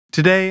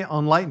Today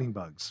on Lightning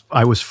Bugs.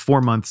 I was 4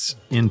 months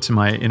into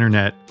my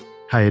internet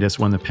hiatus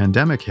when the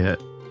pandemic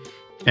hit.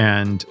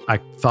 And I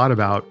thought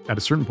about, at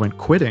a certain point,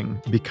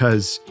 quitting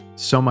because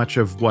so much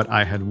of what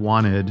I had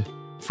wanted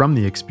from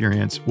the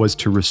experience was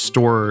to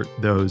restore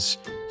those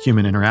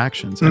human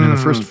interactions. And in the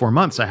first 4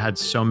 months, I had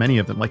so many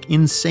of them, like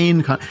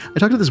insane. I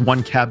talked to this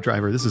one cab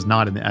driver. This is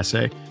not in the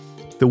essay.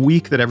 The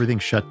week that everything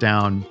shut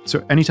down.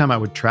 So anytime I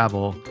would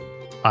travel,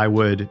 I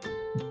would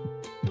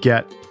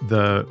get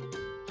the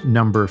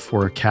number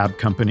for a cab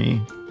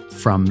company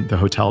from the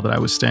hotel that I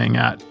was staying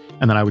at.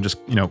 And then I would just,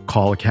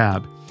 call a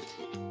cab.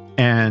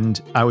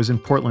 And I was in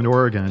Portland,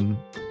 Oregon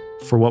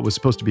for what was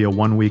supposed to be a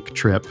 1-week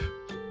trip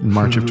in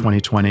March of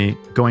 2020,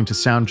 going to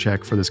sound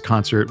check for this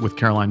concert with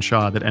Caroline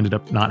Shaw that ended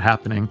up not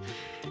happening.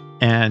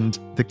 And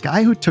the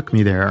guy who took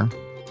me there,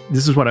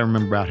 this is what I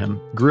remember about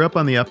him, grew up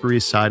on the Upper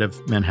East Side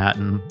of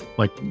Manhattan,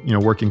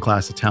 working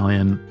class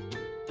Italian,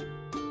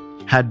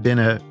 had been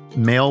a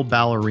male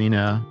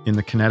ballerina in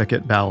the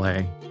Connecticut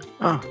Ballet,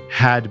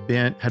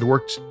 had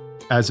worked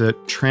as a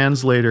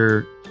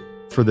translator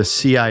for the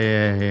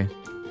CIA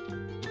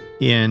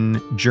in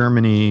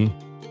Germany,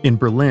 in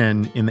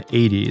Berlin in the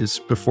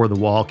 80s before the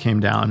wall came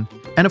down.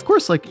 And of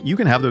course, you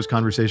can have those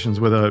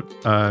conversations with a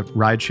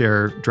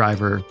rideshare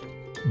driver,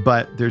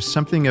 but there's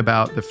something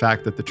about the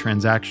fact that the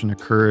transaction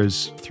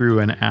occurs through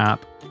an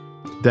app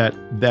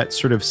that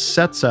sort of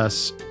sets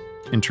us,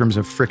 in terms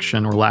of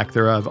friction or lack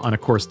thereof, on a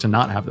course to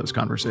not have those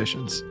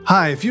conversations.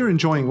 Hi, if you're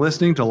enjoying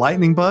listening to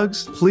Lightning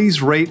Bugs,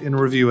 please rate and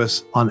review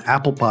us on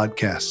Apple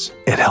Podcasts.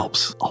 It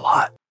helps a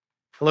lot.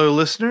 Hello,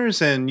 listeners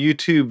and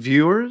YouTube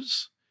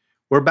viewers.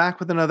 We're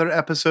back with another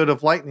episode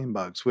of Lightning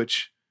Bugs,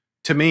 which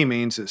to me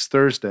means it's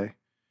Thursday.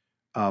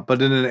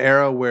 But in an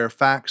era where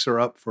facts are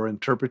up for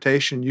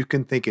interpretation, you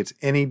can think it's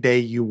any day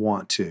you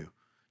want to.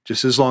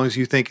 Just as long as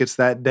you think it's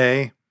that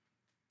day,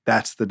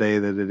 that's the day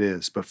that it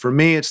is. But for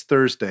me, it's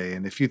Thursday.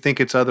 And if you think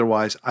it's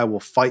otherwise, I will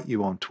fight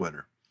you on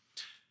Twitter.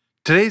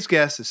 Today's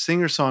guest is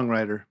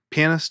singer-songwriter,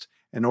 pianist,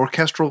 and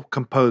orchestral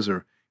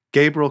composer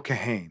Gabriel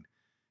Kahane.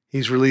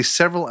 He's released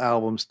several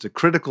albums to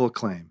critical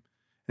acclaim,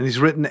 and he's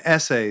written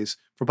essays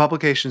for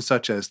publications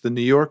such as The New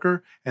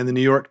Yorker and The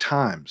New York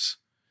Times.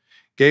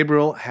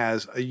 Gabriel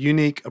has a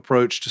unique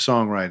approach to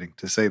songwriting,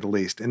 to say the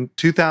least. In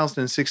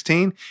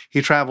 2016,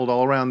 he traveled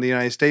all around the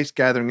United States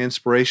gathering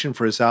inspiration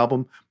for his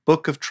album,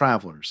 Book of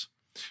Travelers.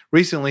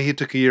 Recently, he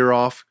took a year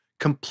off,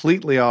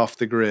 completely off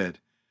the grid.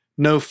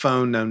 No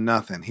phone, no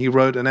nothing. He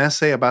wrote an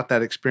essay about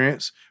that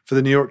experience for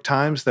the New York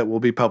Times that will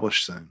be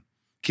published soon.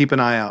 Keep an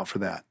eye out for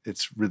that.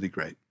 It's really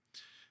great.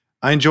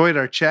 I enjoyed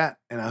our chat,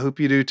 and I hope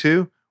you do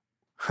too.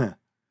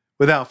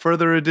 Without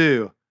further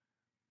ado,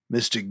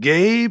 Mr.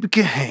 Gabe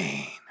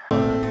Kahane.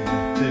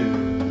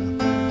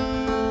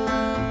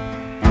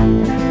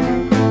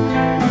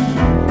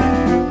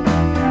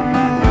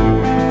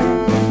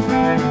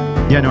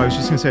 Yeah, no, I was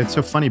just going to say, it's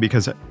so funny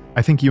because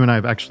I think you and I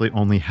have actually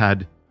only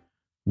had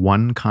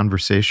one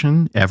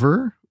conversation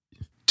ever.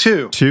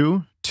 Two.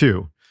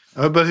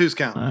 But who's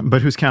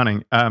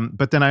counting?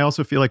 But then I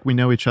also feel like we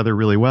know each other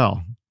really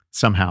well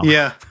somehow.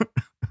 Yeah.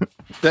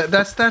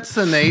 That's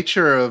the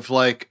nature of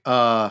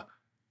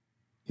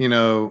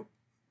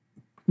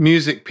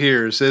music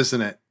peers,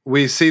 isn't it?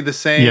 We see the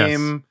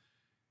same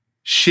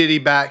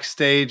shitty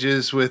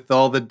backstages with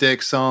all the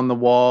dicks on the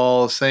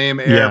wall, same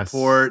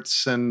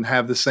airports, and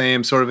have the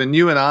same sort of, and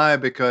you and I,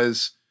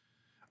 because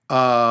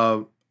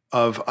of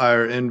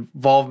our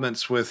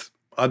involvements with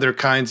other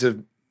kinds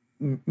of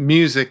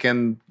music,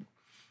 and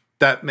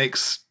that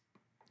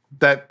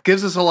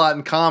gives us a lot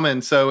in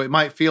common. So it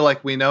might feel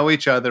like we know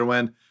each other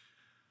when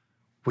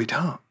we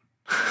don't.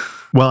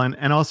 Well,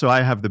 and also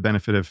I have the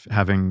benefit of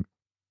having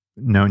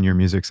known your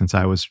music since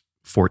I was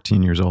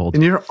 14 years old.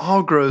 And you're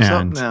all grown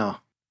up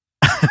now.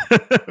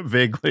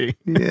 Vaguely.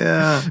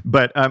 Yeah.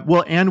 But,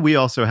 and we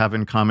also have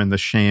in common the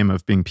shame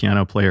of being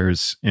piano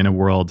players in a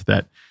world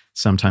that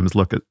sometimes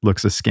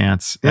looks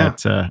askance at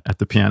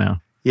the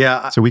piano.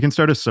 Yeah. So we can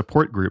start a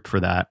support group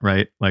for that,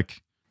 right?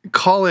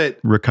 Call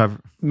it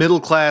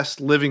middle-class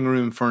living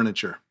room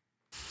furniture.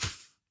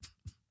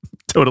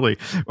 Totally.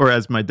 Or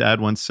as my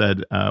dad once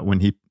said, when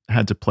he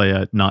had to play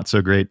a not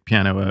so great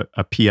piano,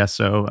 a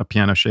PSO, a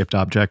piano-shaped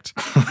object.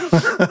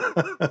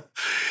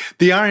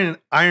 The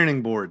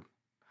ironing board.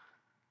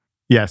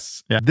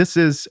 Yes. Yeah.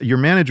 Your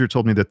manager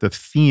told me that the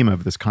theme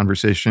of this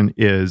conversation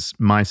is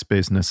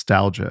MySpace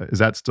nostalgia. Is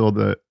that still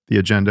the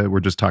agenda? We're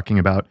just talking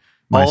about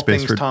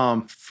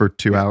MySpace for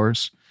 2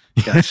 hours?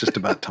 Yeah, it's just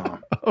about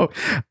Tom.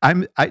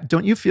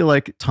 Don't you feel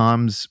like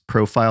Tom's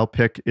profile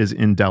pic is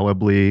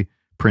indelibly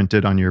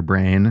printed on your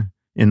brain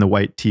in the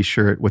white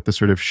t-shirt with the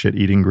sort of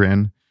shit-eating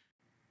grin?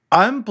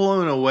 I'm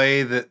blown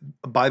away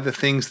by the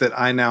things that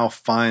I now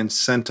find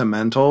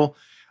sentimental,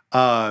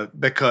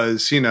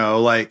 because,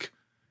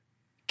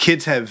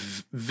 kids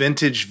have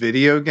vintage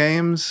video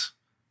games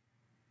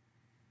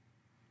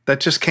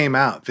that just came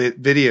out.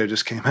 Video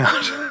just came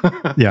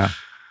out. Yeah.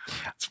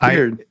 It's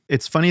weird.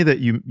 It's funny that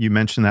you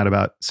mentioned that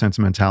about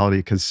sentimentality,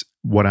 because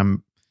what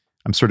I'm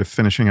sort of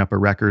finishing up a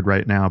record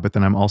right now, but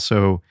then I'm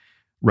also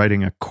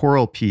writing a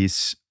choral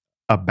piece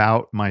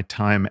about my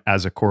time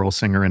as a choral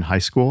singer in high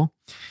school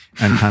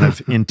and kind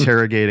of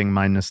interrogating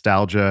my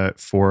nostalgia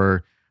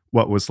for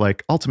what was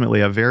like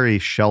ultimately a very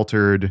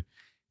sheltered,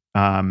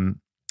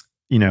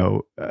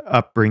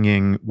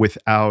 upbringing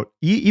without,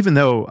 even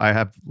though I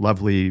have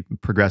lovely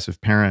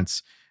progressive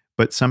parents,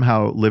 but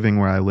somehow living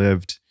where I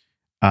lived,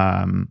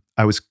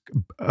 I was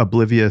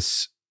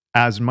oblivious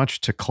as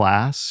much to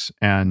class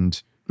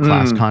and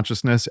class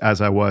consciousness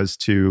as I was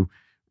to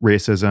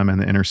racism and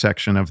the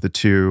intersection of the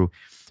two.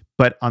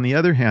 But on the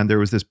other hand, there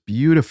was this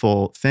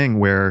beautiful thing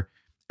where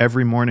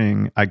every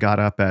morning I got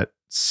up at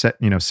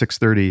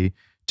 6:30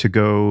 to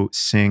go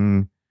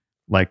sing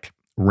like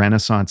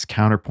Renaissance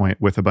counterpoint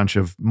with a bunch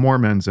of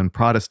Mormons and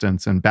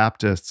Protestants and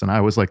Baptists. And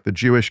I was like the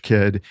Jewish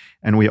kid,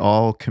 and we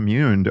all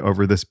communed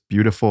over this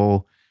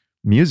beautiful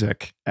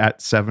music at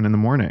 7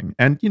 a.m.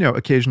 And,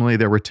 occasionally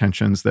there were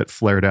tensions that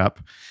flared up,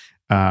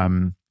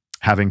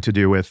 having to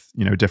do with,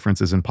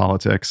 differences in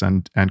politics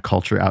and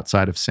culture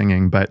outside of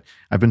singing. But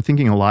I've been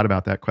thinking a lot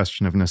about that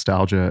question of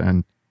nostalgia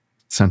and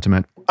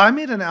sentiment. I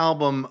made an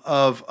album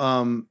of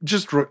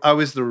I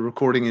was the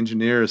recording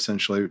engineer,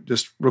 essentially,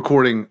 just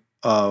recording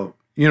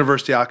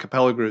university a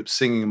cappella groups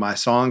singing my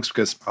songs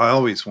because I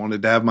always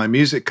wanted to have my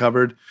music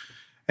covered,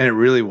 and it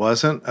really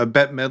wasn't.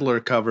 Bette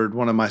Midler covered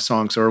one of my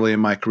songs early in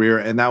my career,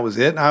 and that was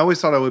it. And I always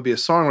thought I would be a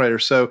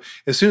songwriter. So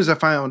as soon as I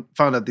found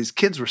out these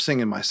kids were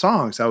singing my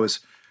songs, I was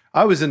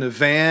in a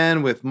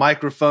van with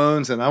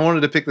microphones, and I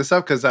wanted to pick this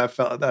up because I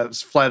felt that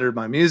was flattered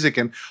my music,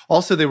 and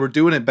also they were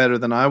doing it better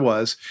than I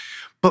was.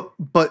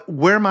 But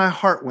where my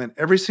heart went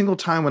every single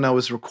time when I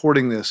was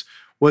recording this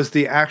was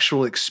the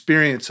actual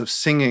experience of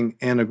singing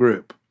in a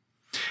group.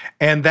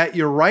 And that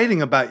you're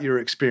writing about your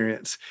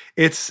experience.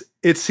 It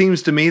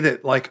seems to me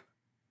that like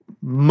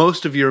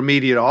most of your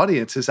immediate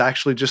audience is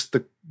actually just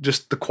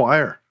the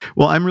choir.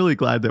 Well, I'm really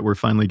glad that we're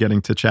finally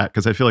getting to chat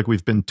because I feel like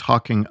we've been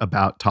talking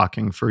about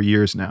talking for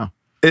years now.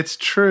 It's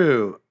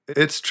true.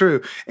 It's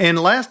true. And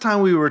last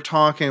time we were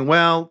talking,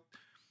 I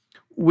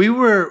was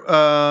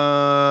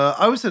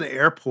in an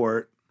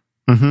airport.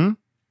 Mm-hmm.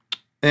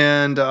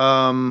 And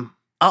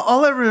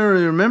all I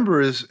really remember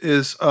is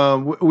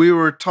we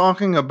were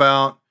talking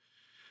about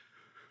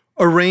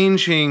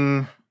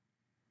arranging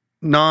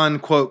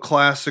non-quote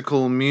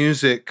classical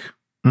music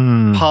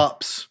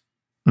pops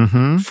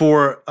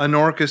for an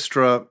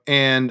orchestra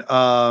and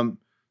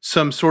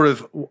some sort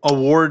of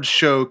award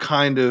show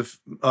kind of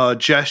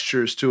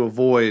gestures to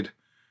avoid,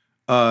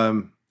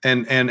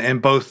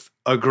 and both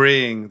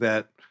agreeing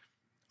that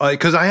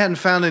because I hadn't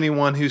found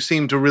anyone who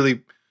seemed to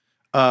really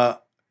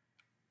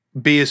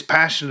be as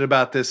passionate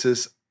about this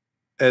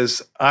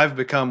as I've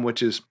become,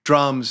 which is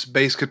drums,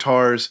 bass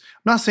guitars.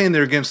 I'm not saying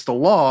they're against the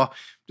law,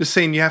 just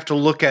saying you have to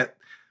look at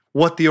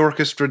what the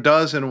orchestra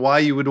does and why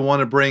you would want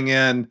to bring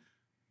in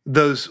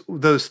those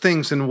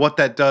things and what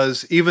that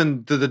does,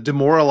 even to the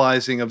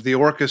demoralizing of the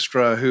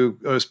orchestra, who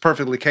is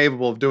perfectly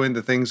capable of doing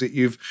the things that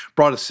you've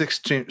brought a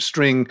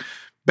six-string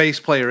bass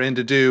player in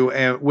to do,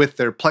 and with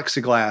their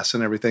plexiglass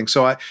and everything.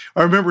 So I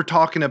remember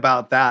talking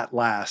about that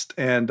last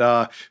and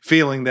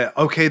feeling that,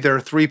 okay, there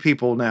are three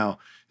people now.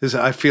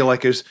 I feel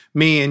like there's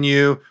me and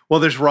you. Well,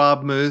 there's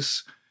Rob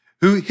Moose,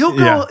 who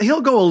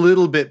he'll go a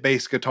little bit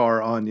bass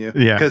guitar on you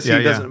because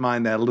he doesn't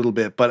mind that a little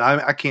bit, but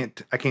I can't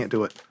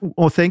do it.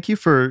 Well, thank you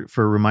for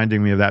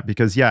reminding me of that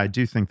because I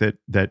do think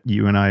that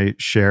you and I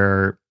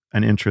share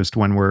an interest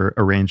when we're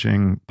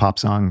arranging pop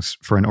songs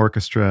for an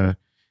orchestra.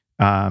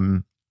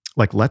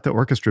 Like let the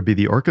orchestra be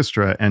the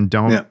orchestra and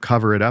don't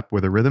cover it up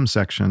with a rhythm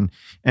section.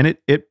 And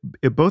it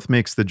both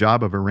makes the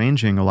job of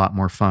arranging a lot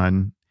more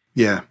fun.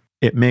 Yeah.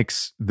 It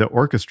makes the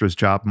orchestra's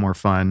job more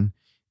fun.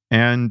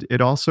 And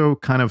it also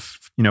kind of,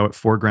 it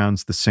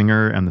foregrounds the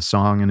singer and the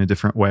song in a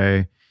different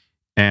way.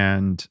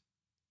 And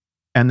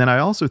then I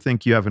also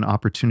think you have an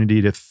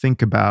opportunity to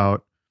think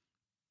about,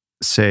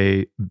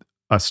 say,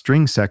 a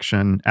string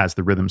section as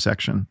the rhythm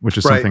section, which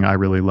is something I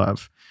really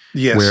love.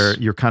 Yes. Where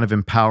you're kind of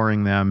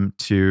empowering them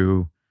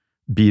to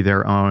be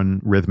their own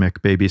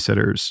rhythmic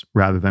babysitters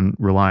rather than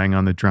relying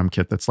on the drum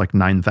kit that's like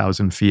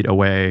 9,000 feet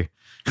away.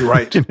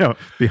 Right.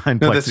 Behind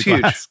plexiglass. That's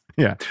huge.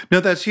 Yeah. No,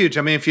 that's huge.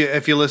 I mean,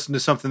 if you listen to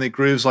something that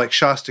grooves like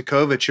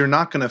Shostakovich, you're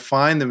not going to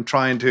find them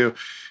trying to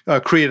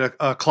create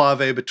a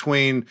clave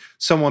between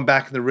someone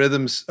back in the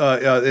rhythms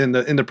in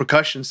the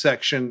percussion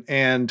section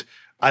and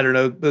I don't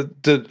know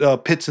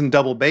the pits and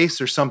double bass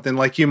or something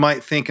like you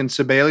might think in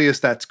Sibelius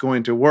that's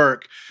going to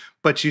work,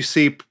 but you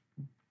see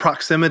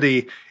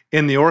proximity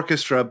in the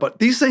orchestra. But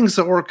these things,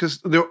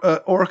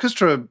 the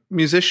orchestra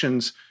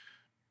musicians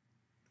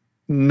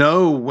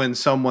know when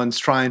someone's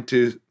trying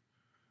to.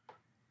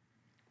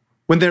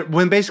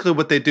 When basically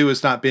what they do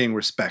is not being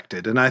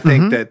respected. And I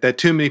think that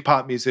too many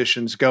pop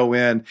musicians go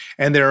in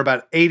and there are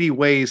about 80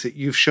 ways that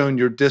you've shown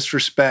your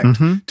disrespect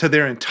to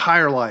their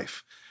entire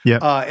life. Yeah.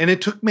 And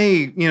it took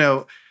me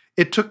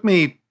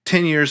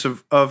 10 years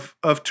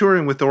of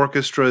touring with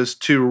orchestras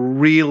to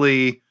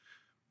really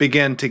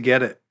begin to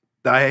get it.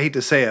 I hate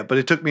to say it, but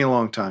it took me a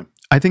long time.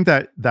 I think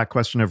that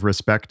question of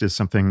respect is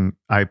something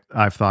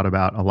I've thought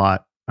about a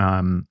lot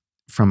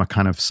from a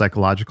kind of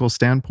psychological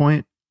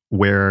standpoint.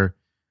 where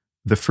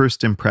the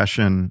first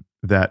impression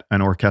that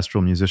an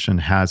orchestral musician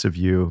has of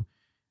you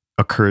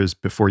occurs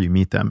before you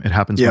meet them. It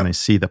happens when they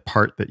see the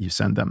part that you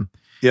send them.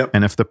 Yep.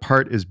 And if the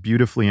part is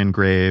beautifully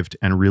engraved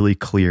and really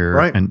clear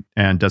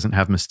and doesn't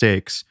have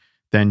mistakes,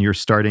 then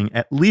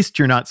at least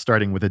you're not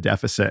starting with a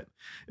deficit.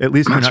 At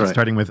least you're not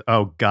starting with,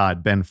 oh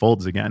God, Ben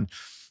folds again.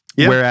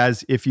 Yep.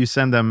 Whereas if you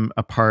send them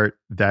a part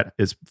that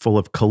is full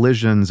of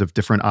collisions of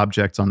different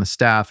objects on the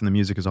staff and the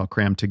music is all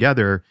crammed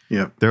together,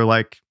 they're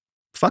like,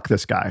 fuck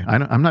this guy.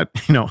 I'm not,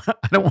 I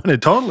don't want to.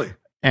 Totally.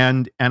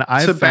 And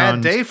I've It's a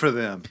bad day for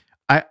them.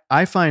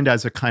 I find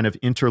as a kind of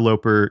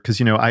interloper,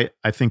 because, I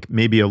think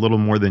maybe a little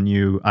more than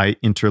you, I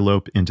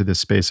interlope into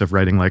this space of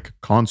writing like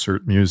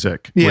concert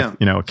music with,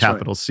 a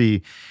capital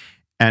C.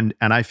 And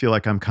I feel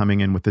like I'm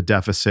coming in with the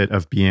deficit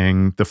of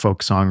being the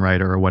folk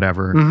songwriter or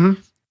whatever.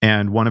 Mm-hmm.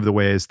 And one of the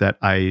ways that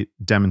I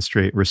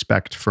demonstrate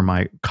respect for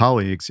my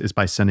colleagues is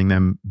by sending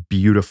them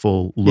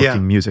beautiful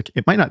looking music.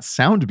 It might not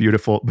sound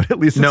beautiful, but at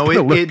least it's going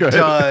to look good. It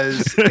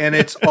does. And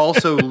it's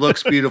also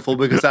looks beautiful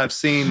because I've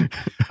seen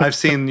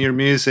your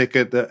music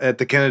at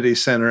the Kennedy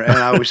Center, and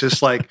I was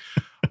just like,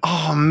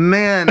 oh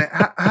man,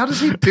 how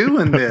does he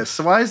doing this?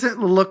 Why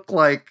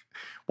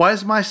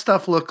does my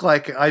stuff look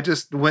like I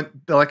just went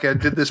like I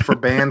did this for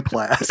band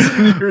class?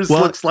 Yours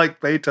looks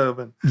like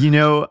Beethoven.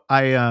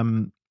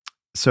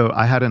 So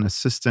I had an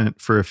assistant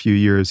for a few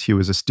years. He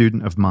was a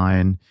student of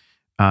mine.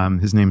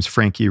 His name's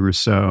Frankie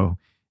Rousseau,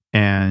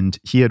 and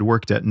he had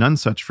worked at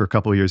Nonesuch for a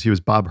couple of years. He was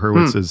Bob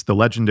Hurwitz's, the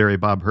legendary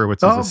Bob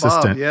Hurwitz's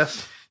assistant. Bob,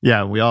 yes.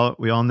 Yeah, we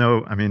all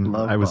know. I mean,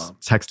 I was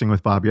texting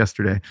with Bob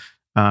yesterday.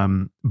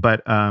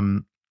 But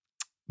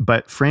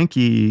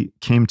Frankie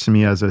came to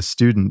me as a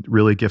student,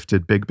 really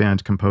gifted big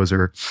band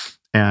composer,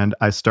 and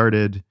I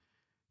started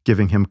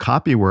giving him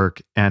copy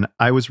work, and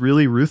I was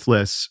really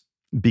ruthless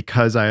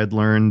because I had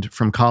learned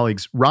from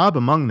colleagues, Rob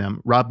among them,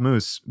 Rob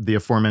Moose, the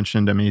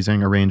aforementioned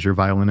amazing arranger,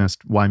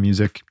 violinist, Y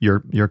Music,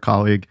 your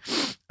colleague.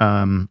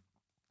 When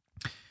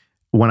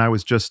I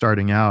was just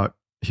starting out,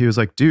 he was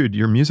like, dude,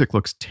 your music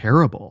looks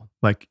terrible.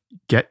 Like,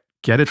 get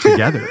it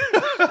together.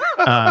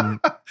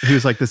 He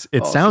was like,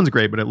 it sounds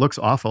great, but it looks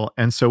awful.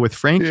 And so with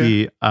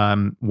Frankie,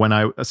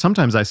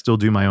 sometimes I still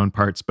do my own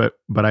parts, but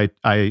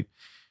I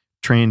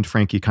trained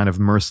Frankie kind of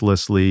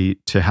mercilessly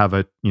to have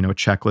a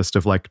checklist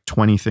of like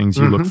 20 things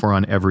you look for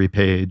on every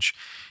page.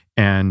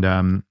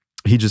 And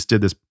he just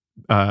did this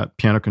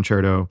piano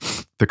concerto,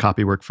 the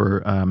copy work for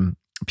a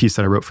piece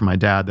that I wrote for my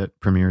dad that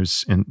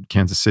premieres in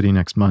Kansas City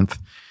next month.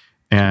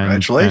 And,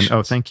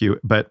 congratulations. Thank you.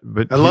 But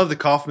I love the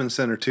Kaufman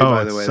Center too,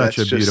 by the way. Such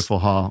a beautiful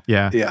hall.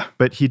 Yeah. Yeah.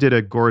 But he did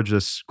a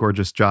gorgeous,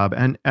 gorgeous job.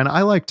 And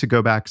I like to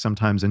go back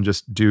sometimes and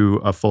just do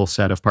a full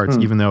set of parts,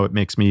 even though it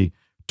makes me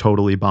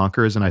totally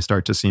bonkers and I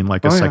start to seem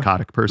like a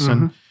psychotic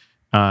person.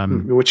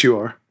 Which you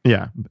are.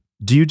 Yeah.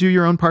 Do you do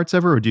your own parts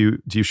ever, or do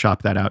you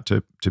shop that out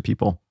to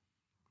people?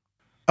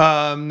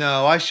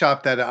 No, I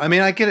shop that out. I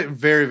mean, I get it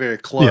very, very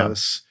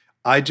close.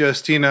 Yeah. I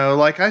just,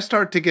 I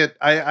start to get,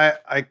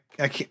 I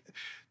can't,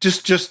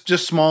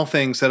 just small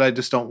things that I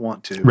just don't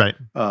want to,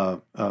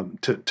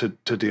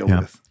 to deal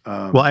with.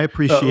 Well, I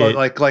appreciate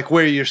like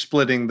where you're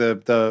splitting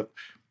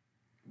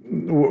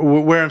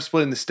where I'm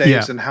splitting the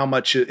staves and how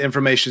much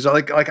information is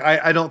like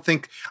I don't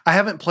think I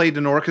haven't played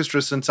an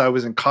orchestra since I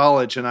was in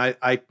college, and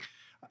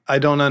I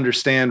don't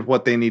understand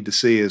what they need to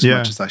see as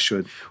much as I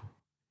should.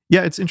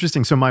 Yeah, it's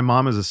interesting. So my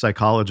mom is a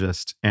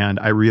psychologist, and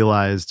I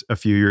realized a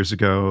few years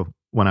ago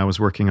when I was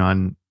working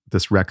on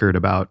this record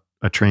about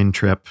a train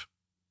trip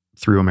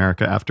through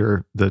America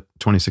after the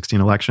 2016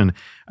 election,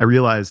 I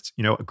realized,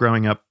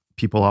 growing up,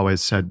 people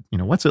always said,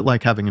 what's it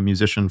like having a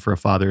musician for a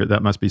father?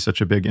 That must be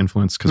such a big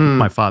influence, because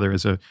my father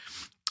is a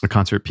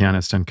concert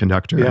pianist and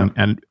conductor.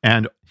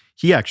 And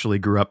he actually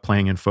grew up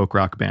playing in folk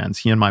rock bands.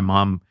 He and my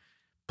mom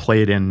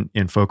played in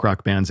folk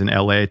rock bands in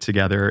LA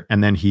together.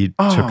 And then he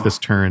took this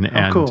turn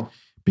and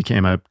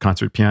became a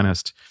concert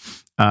pianist.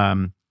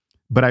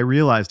 But I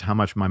realized how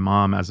much my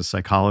mom as a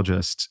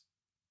psychologist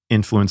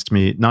influenced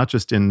me, not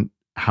just in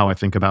how I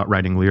think about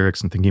writing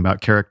lyrics and thinking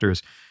about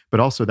characters, but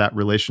also that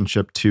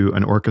relationship to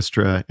an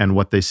orchestra and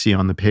what they see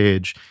on the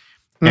page.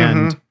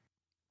 And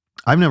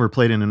I've never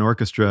played in an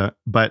orchestra,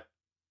 but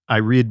I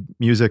read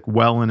music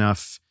well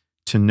enough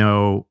to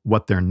know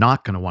what they're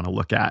not going to want to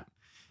look at.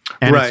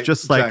 And it's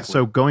just like,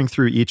 so going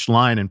through each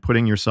line and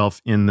putting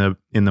yourself in the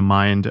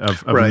mind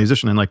of a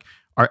musician, and like,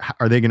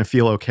 are they going to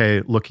feel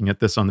okay looking at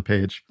this on the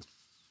page?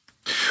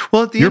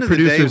 Well, at the end of the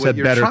day, your producers had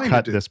better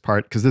cut this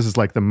part, because this is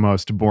like the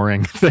most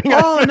boring thing.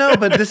 Oh no,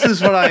 but this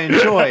is what I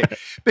enjoy,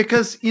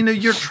 because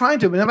you're trying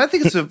to. And I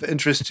think it's of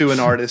interest to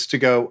an artist to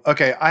go,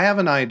 okay, I have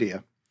an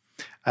idea,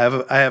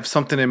 I have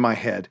something in my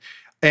head,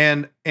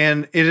 and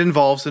it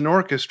involves an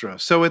orchestra.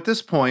 So at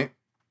this point,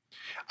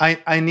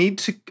 I need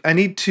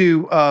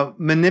to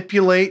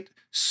manipulate,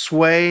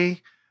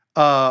 sway,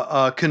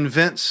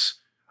 convince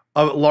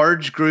a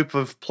large group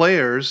of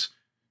players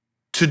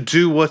to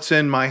do what's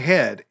in my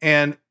head.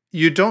 And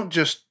you don't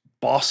just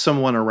boss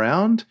someone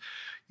around.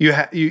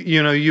 There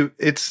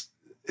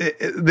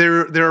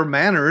are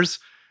manners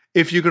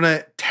if you're going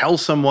to tell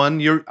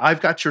someone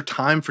I've got your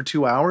time for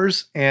 2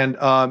 hours and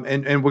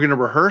we're going to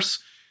rehearse,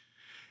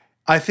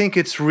 I think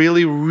it's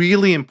really,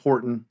 really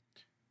important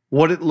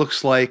what it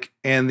looks like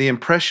and the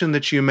impression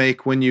that you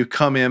make when you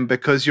come in,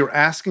 because you're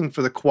asking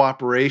for the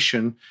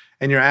cooperation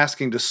and you're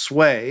asking to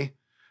sway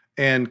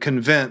and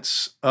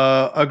convince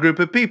a group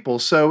of people.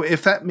 So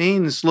if that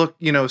means, look,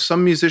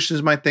 some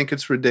musicians might think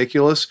it's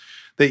ridiculous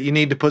that you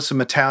need to put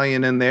some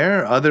Italian in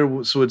there.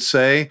 Others would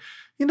say,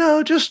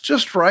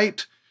 just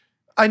write,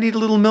 I need a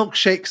little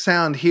milkshake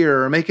sound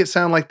here, or make it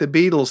sound like the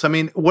Beatles. I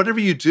mean, whatever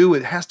you do,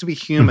 it has to be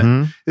human.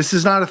 Mm-hmm. This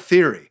is not a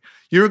theory.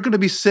 You're going to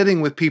be sitting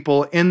with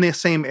people in the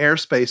same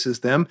airspace as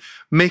them,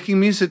 making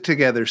music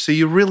together. So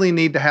you really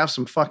need to have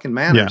some fucking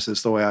manners,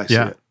 is the way I see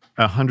it.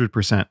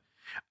 100%.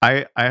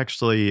 I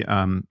actually,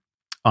 on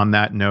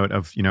that note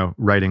of,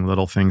 writing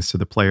little things to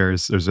the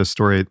players, there's a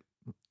story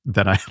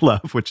that I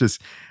love, which is,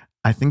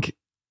 I think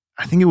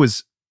it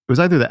was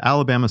either the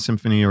Alabama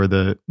Symphony or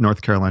the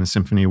North Carolina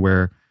Symphony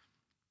where,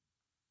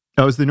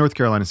 it was the North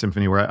Carolina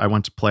Symphony where I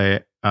went to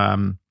play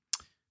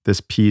this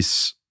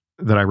piece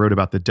that I wrote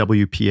about the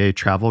WPA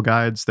travel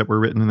guides that were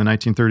written in the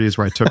 1930s,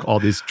 where I took all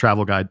these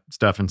travel guide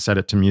stuff and set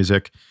it to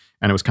music.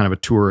 And it was kind of a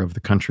tour of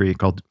the country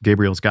called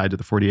Gabriel's Guide to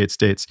the 48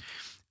 States.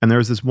 And there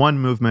was this one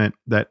movement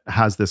that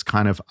has this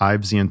kind of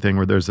Ivesian thing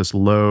where there's this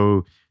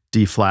low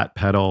D flat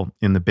pedal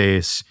in the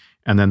bass,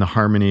 and then the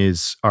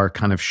harmonies are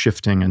kind of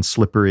shifting and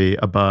slippery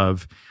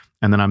above,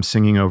 and then I'm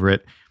singing over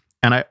it.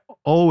 And I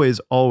always,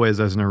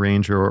 as an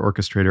arranger or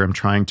orchestrator, I'm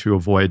trying to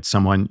avoid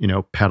someone,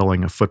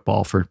 pedaling a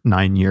football for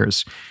 9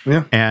 years.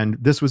 Yeah. And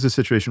this was a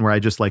situation where I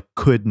just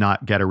could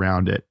not get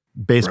around it.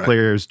 Bass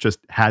players just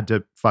had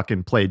to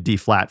fucking play D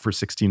flat for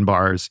 16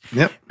 bars.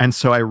 Yep. And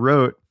so I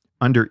wrote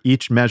under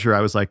each measure, I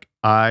was like,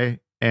 I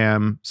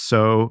am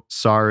so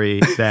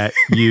sorry that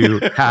you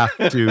have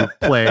to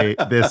play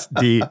this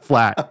D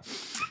flat.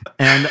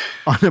 And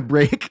on a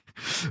break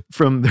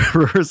from the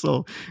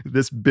rehearsal,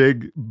 this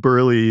big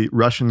burly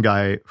Russian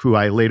guy, who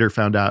I later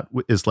found out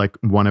is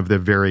one of the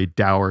very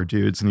dour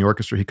dudes in the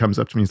orchestra, he comes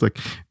up to me, he's like,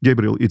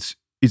 Gabriel, it's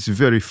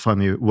very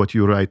funny what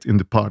you write in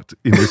the part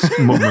in this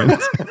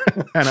moment.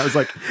 And I was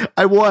like,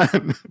 I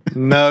won.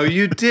 No,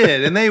 you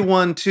did. And they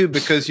won too,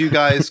 because you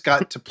guys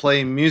got to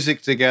play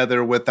music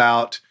together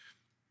without,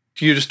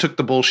 you just took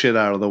the bullshit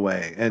out of the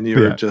way and you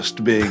were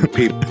just being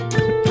people.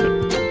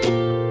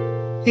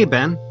 Hey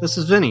Ben, this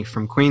is Vinny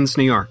from Queens,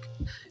 New York.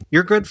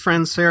 Your good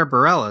friend Sarah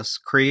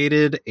Bareilles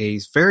created a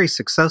very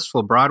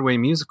successful Broadway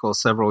musical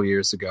several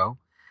years ago,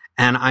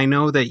 and I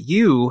know that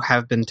you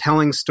have been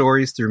telling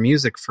stories through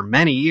music for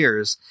many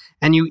years,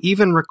 and you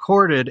even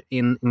recorded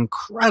an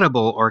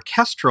incredible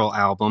orchestral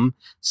album,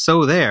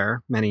 So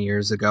There, many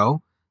years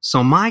ago.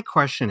 So my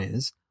question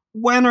is,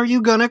 when are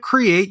you gonna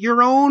create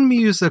your own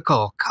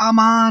musical? Come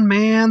on,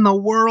 man, the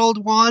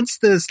world wants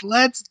this.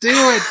 Let's do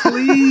it,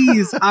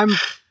 please. I'm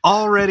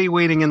already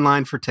waiting in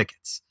line for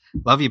tickets.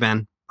 Love you,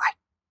 Ben. Bye.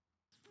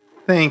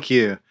 Thank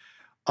you.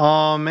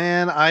 Oh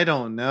man, I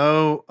don't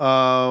know.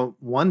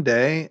 One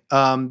day,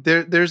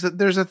 there's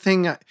a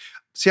thing.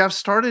 See, I've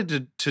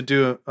started to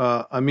do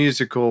a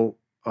musical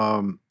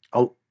a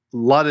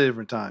lot of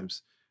different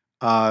times.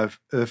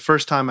 The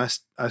first time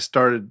I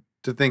started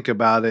to think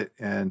about it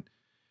and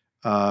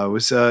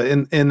was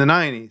in the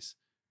 90s,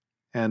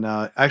 and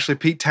actually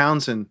Pete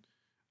Townsend.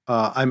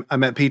 I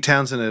met Pete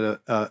Townsend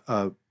at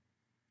a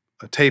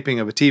taping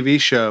of a TV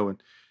show,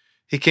 and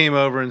he came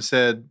over and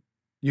said,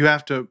 you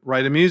have to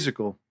write a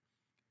musical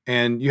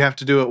and you have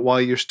to do it while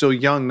you're still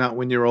young, not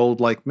when you're old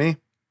like me.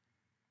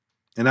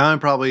 And I'm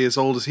probably as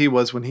old as he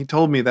was when he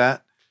told me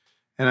that,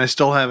 and I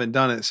still haven't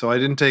done it. So I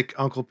didn't take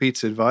Uncle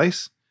Pete's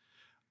advice.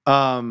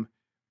 I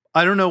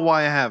don't know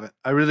why I haven't.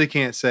 I really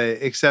can't say,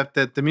 except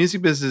that the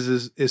music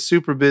business is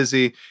super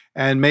busy,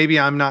 and maybe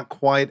I'm not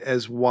quite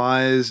as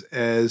wise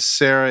as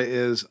Sarah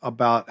is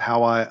about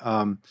how I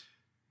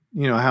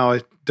how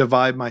I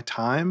divide my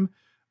time.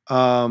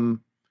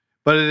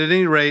 But at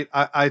any rate,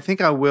 I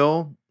think I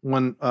will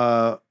one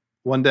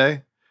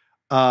day.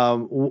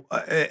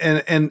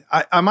 And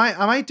I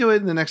might do it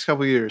in the next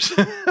couple of years.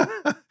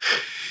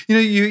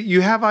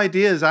 You have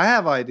ideas. I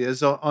have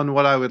ideas on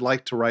what I would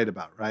like to write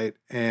about, right?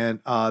 And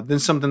then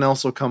something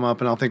else will come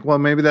up, and I'll think, well,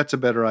 maybe that's a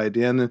better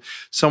idea. And then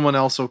someone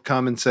else will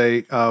come and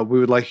say, we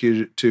would like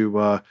you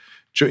to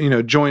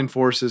join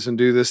forces and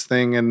do this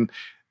thing. And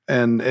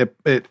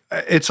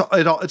it's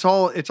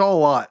all a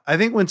lot. I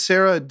think when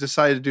Sarah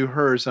decided to do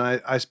hers,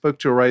 and I spoke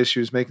to her right as she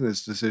was making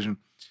this decision,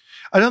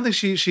 I don't think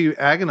she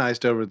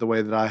agonized over it the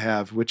way that I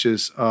have, which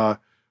is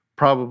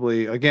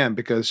probably, again,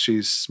 because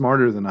she's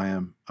smarter than I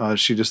am.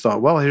 She just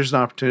thought, well, here's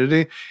an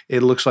opportunity.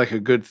 It looks like a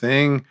good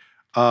thing.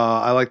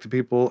 I like the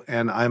people,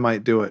 and I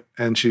might do it.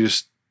 And she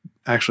just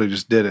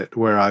did it,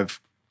 where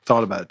I've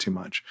thought about it too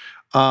much.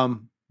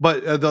 But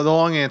the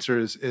long answer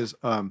is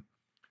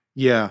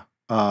yeah.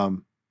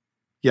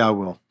 Yeah, I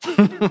will.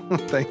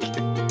 Thank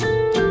you.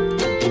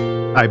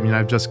 I mean,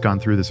 I've just gone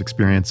through this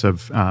experience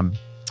of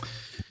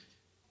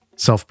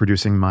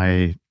self-producing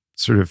my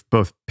sort of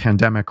both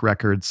pandemic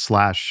record /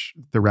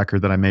 the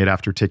record that I made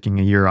after taking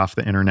a year off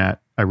the internet.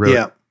 I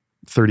wrote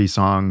 30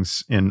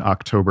 songs in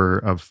October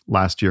of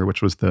last year,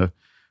 which was the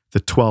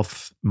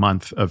 12th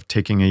month of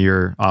taking a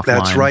year offline.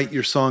 That's right.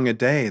 Your song a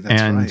day.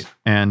 That's right.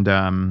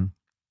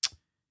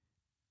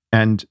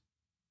 And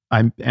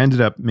I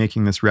ended up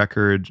making this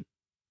record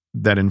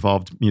that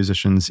involved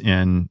musicians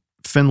in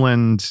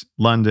Finland,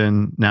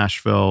 London,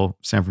 Nashville,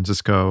 San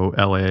Francisco,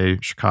 LA,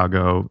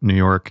 Chicago, New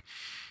York.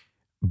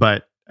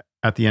 But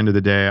at the end of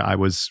the day, I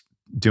was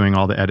doing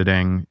all the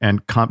editing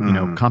and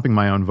comping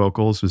my own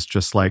vocals was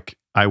just like,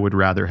 I would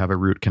rather have a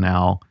root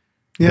canal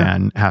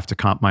than have to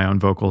comp my own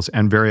vocals.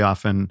 And very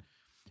often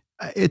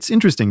it's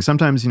interesting.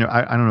 Sometimes,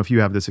 I don't know if you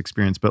have this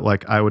experience, but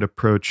like I would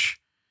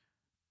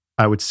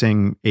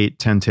sing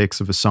 8-10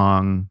 takes of a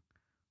song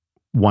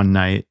one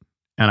night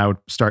and I would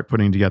start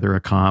putting together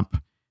a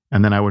comp.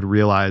 And then I would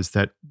realize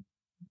that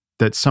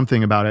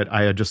something about it,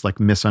 I had just like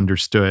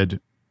misunderstood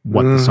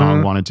what the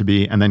song wanted to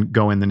be, and then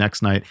go in the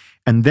next night.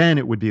 And then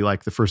it would be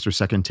like the first or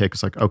second take.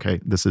 It's like, okay,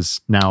 this is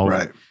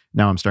now,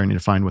 now I'm starting to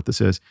find what this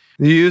is.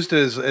 You used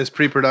it as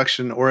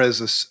pre-production or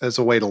as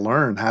a way to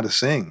learn how to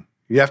sing.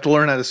 You have to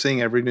learn how to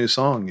sing every new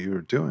song you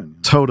were doing.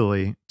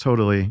 Totally.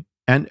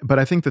 But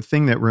I think the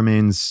thing that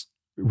remains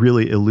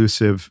really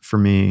elusive for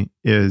me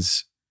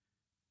is,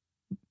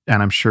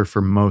 and I'm sure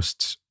for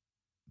most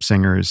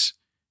singers,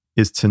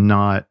 is to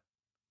not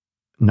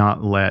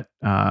let,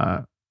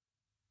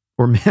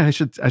 or I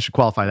should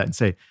qualify that and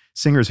say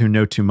singers who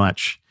know too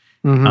much,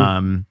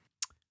 not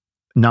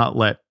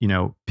let,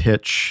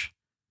 pitch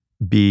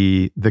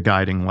be the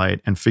guiding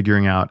light, and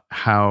figuring out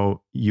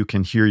how you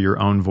can hear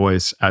your own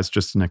voice as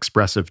just an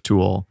expressive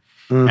tool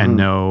and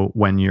know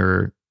when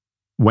you're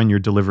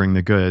delivering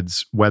the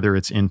goods, whether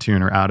it's in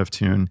tune or out of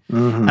tune.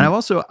 And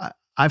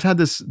I've had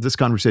this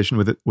conversation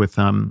with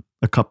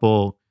a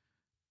couple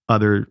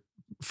other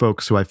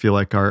folks who I feel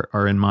like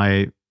are in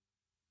my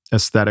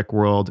aesthetic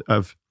world,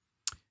 of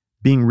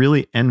being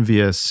really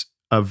envious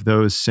of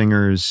those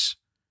singers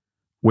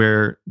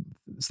where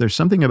there's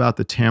something about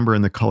the timbre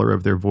and the color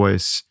of their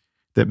voice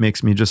that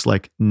makes me just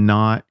like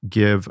not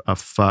give a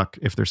fuck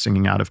if they're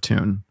singing out of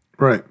tune.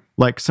 Right.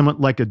 Like someone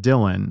like a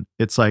Dylan,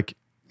 it's like,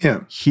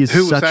 who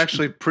was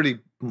actually pretty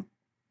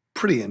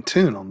in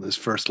tune on those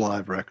first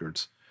live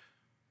reguards.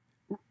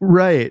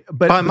 Right.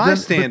 But by my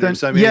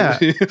standards, I mean,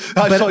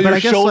 I saw your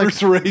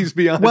shoulders raised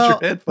beyond your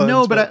headphones.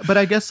 No, but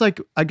I guess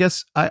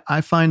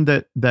I find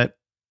that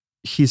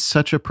he's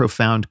such a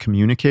profound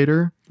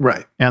communicator.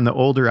 Right. And the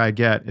older I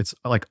get, it's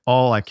like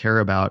all I care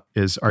about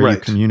is, are you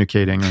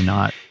communicating or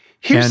not?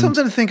 Here's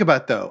something to think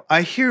about, though.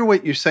 I hear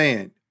what you're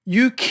saying.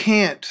 You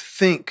can't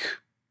think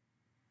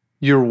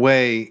your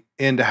way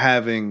into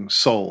having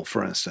soul,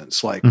 for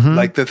instance, like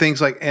the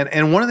things like,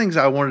 and one of the things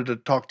I wanted to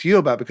talk to you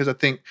about, because I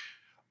think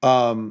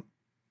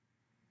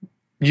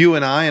you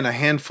and I and a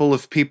handful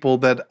of people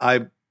that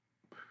I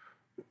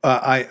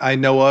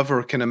know of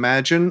or can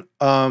imagine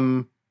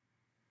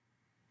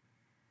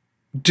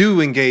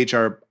do engage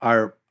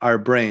our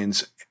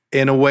brains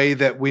in a way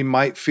that we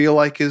might feel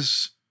like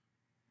is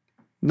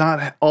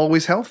not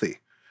always healthy.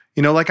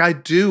 Like I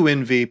do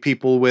envy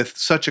people with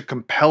such a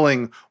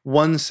compelling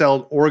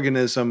one-celled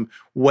organism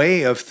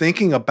way of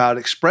thinking about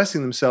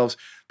expressing themselves.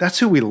 That's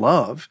who we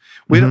love.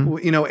 We don't,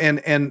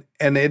 and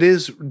it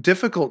is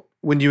difficult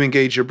when you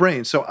engage your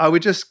brain. So I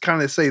would just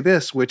kind of say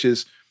this, which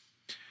is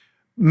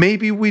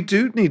maybe we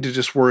do need to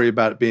just worry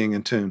about it being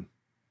in tune.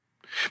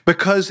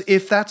 Because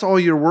if that's all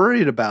you're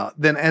worried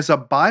about, then as a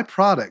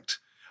byproduct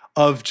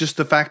of just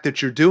the fact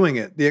that you're doing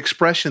it, the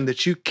expression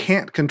that you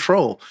can't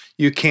control,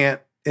 you can't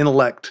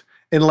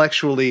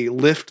intellectually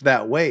lift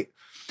that weight.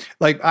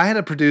 Like I had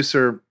a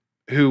producer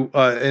who,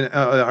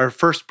 our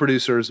first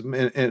producers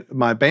in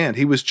my band,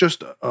 he was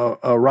just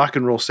a rock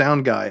and roll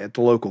sound guy at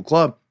the local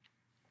club.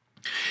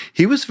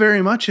 He was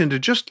very much into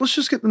let's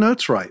just get the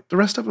notes right. The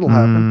rest of it will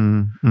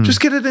happen. Just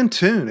get it in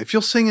tune. If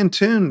you'll sing in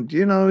tune,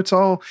 it's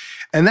all.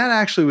 And that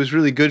actually was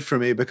really good for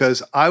me,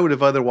 because I would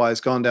have otherwise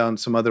gone down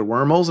some other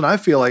wormholes. And I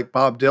feel like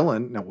Bob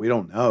Dylan, now we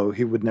don't know,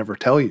 he would never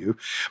tell you,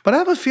 but I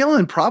have a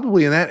feeling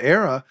probably in that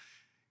era,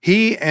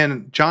 he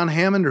and John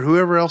Hammond or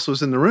whoever else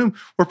was in the room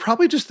were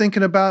probably just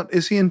thinking about,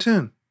 is he in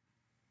tune?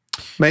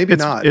 Maybe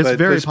not. It's but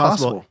very it's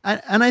possible.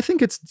 And I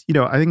think it's,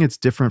 I think it's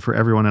different for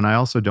everyone. And I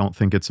also don't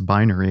think it's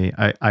binary.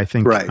 I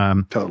think,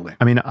 totally.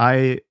 I mean,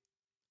 I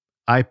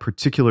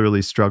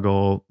particularly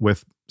struggle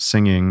with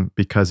singing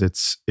because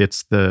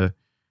I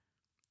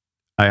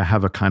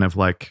have a kind of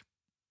like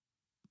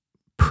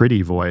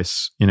pretty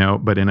voice,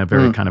 but in a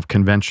very kind of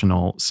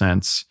conventional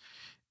sense.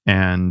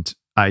 And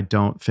I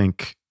don't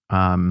think,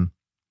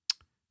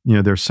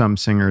 there's some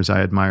singers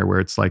I admire where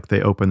it's like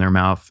they open their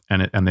mouth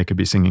and they could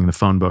be singing the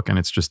phone book and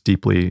it's just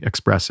deeply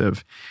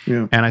expressive.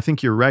 Yeah. And I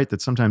think you're right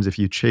that sometimes if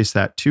you chase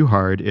that too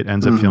hard, it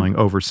ends up feeling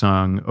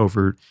oversung,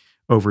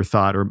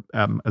 overthought, or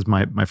as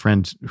my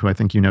friend who I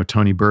think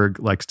Tony Berg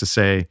likes to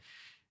say,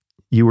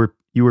 you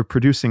were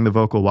producing the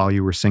vocal while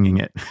you were singing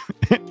it.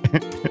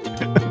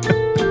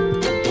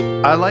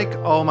 I like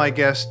all my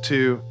guests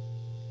to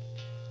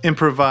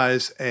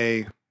improvise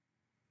a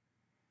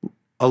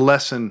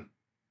lesson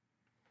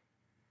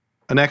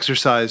an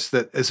exercise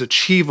that is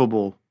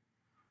achievable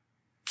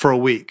for a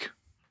week.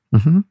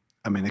 Mm-hmm.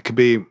 I mean, it could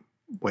be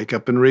wake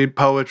up and read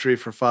poetry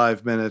for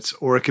 5 minutes,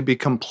 or it could be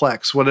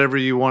complex, whatever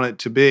you want it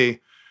to be,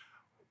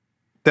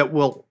 that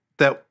will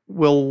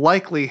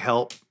likely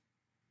help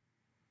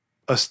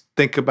us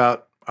think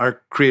about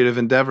our creative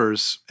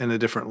endeavors in a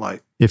different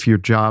light. If your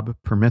job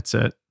permits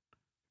it,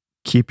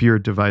 keep your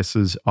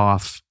devices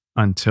off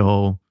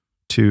until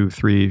 2,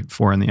 3,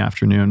 4 in the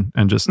afternoon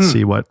and just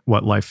see what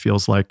life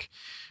feels like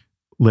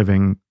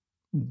living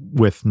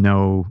with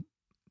no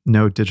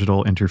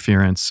digital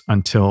interference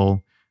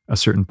until a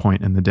certain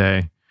point in the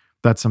day.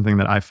 That's something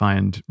that I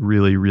find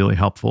really, really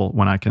helpful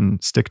when I can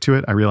stick to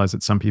it. I realize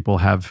that some people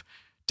have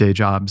day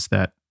jobs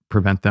that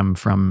prevent them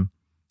from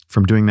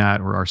doing that,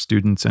 or are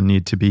students and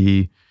need to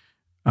be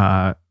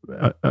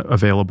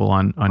available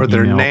on or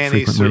their email nanny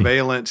frequently.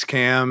 Surveillance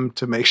cam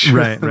to make sure.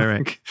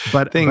 Right.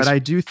 But I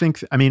do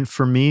think, I mean,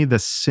 for me, the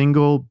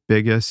single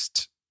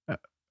biggest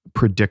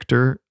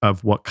predictor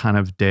of what kind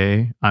of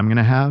day I'm going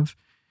to have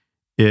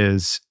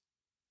is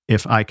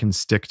if I can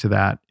stick to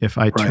that. If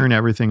I turn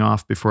everything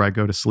off before I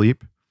go to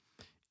sleep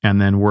and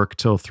then work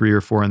till 3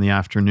 or 4 in the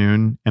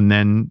afternoon and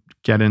then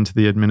get into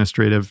the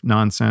administrative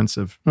nonsense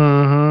of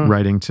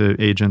writing to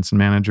agents and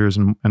managers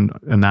and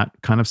that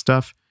kind of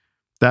stuff,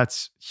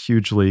 that's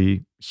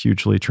hugely,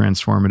 hugely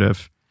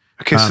transformative.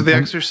 Okay, so the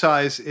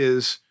exercise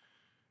is,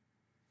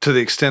 to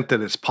the extent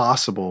that it's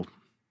possible,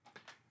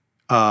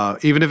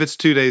 even if it's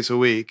 2 days a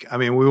week, I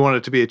mean, we want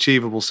it to be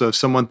achievable. So if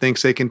someone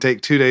thinks they can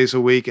take 2 days a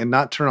week and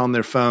not turn on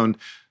their phone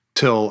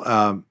till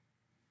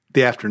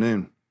the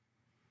afternoon,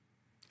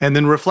 and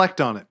then reflect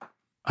on it.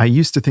 I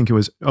used to think it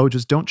was,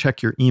 just don't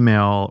check your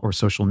email or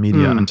social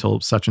media until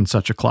such and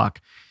such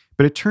o'clock.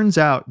 But it turns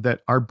out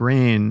that our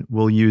brain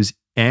will use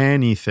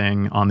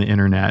anything on the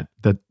internet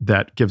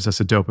that gives us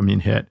a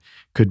dopamine hit.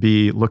 Could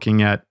be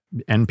looking at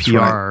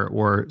NPR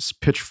or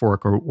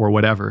Pitchfork or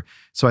whatever.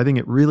 So I think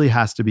it really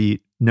has to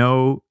be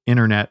no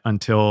internet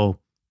until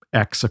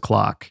X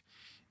o'clock.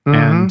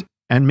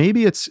 And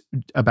maybe it's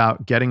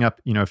about getting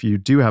up, if you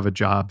do have a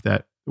job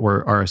that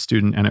or are a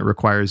student and it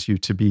requires you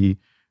to be,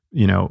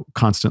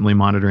 constantly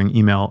monitoring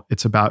email,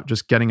 it's about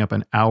just getting up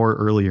an hour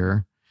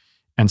earlier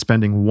and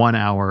spending 1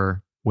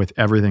 hour with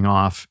everything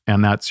off.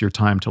 And that's your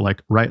time to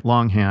like write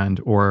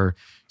longhand or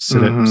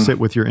sit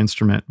with your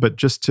instrument. But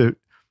just to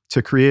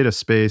create a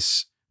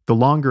space, the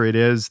longer it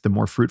is, the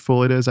more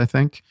fruitful it is, I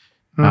think.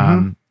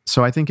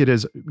 So I think it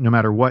is, no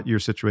matter what your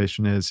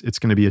situation is, it's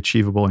going to be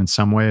achievable in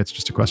some way. It's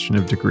just a question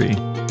of degree.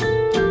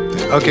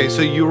 Okay,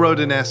 so you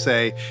wrote an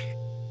essay.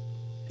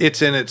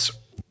 It's in its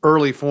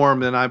early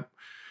form, and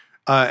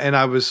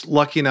I was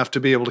lucky enough to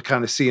be able to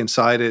kind of see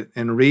inside it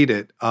and read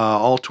it,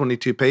 all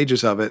 22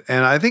 pages of it.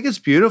 And I think it's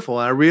beautiful.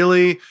 And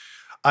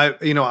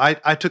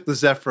I took the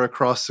Zephyr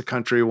across the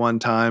country one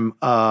time.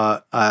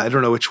 I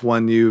don't know which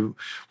one of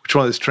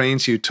those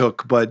trains you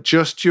took, but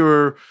just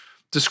your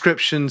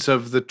descriptions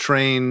of the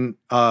train,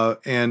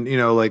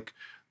 and like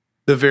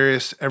the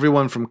various,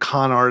 everyone from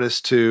con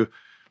artists to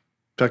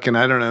fucking,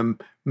 I don't know,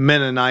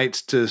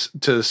 Mennonites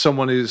to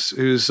someone who's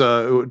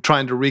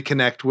trying to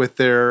reconnect with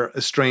their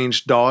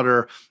estranged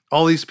daughter.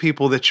 All these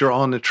people that you're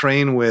on the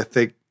train with,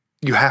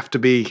 you have to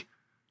be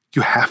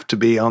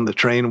on the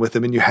train with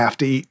them, and you have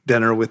to eat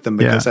dinner with them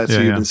because that's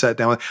who you've been sat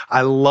down with.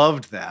 I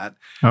loved that.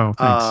 Oh,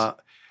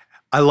 thanks.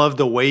 I loved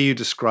the way you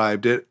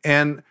described it,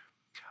 and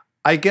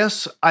I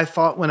guess I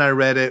thought when I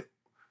read it,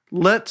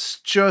 let's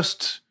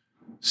just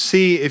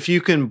see if you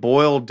can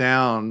boil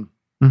down.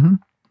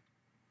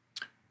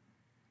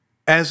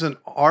 As an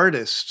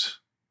artist,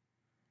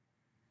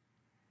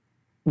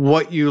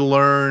 what you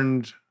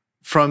learned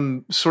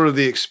from sort of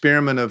the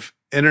experiment of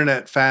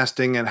internet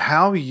fasting, and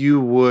how you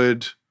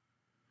would,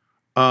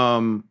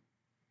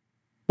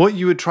 what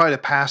you would try to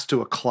pass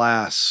to a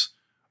class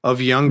of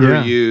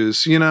younger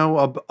youths,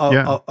 about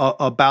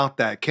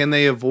that. Can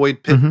they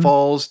avoid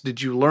pitfalls?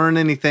 Did you learn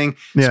anything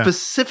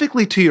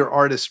specifically to your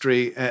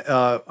artistry?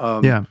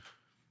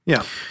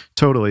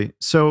 Totally.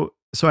 So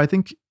I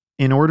think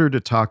in order to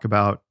talk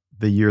about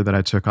the year that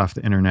I took off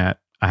the internet,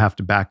 I have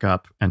to back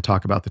up and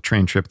talk about the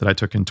train trip that I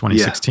took in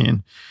 2016. Yeah.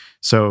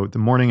 So the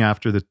morning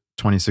after the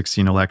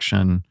 2016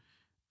 election,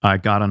 I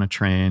got on a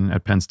train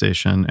at Penn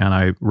Station and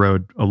I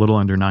rode a little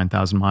under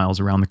 9,000 miles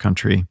around the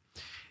country.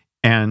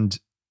 And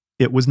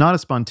it was not a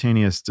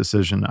spontaneous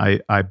decision.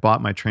 I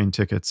bought my train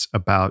tickets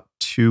about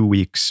 2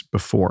 weeks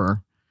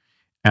before.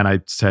 And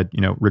I said,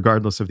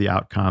 regardless of the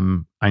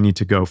outcome, I need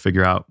to go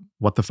figure out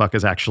what the fuck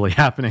is actually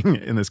happening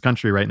in this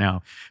country right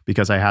now,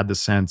 because I had the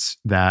sense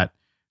that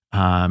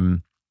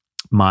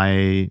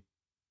my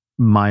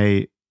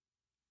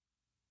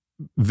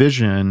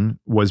vision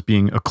was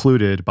being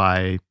occluded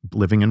by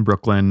living in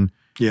Brooklyn.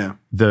 Yeah,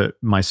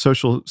 my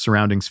social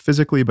surroundings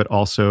physically, but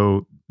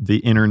also the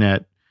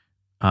internet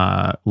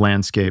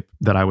landscape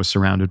that I was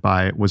surrounded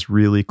by was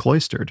really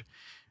cloistered.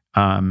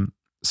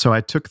 So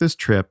I took this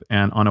trip,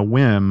 and on a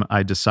whim,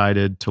 I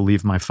decided to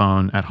leave my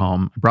phone at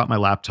home. I brought my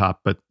laptop,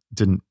 but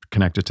didn't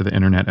connect it to the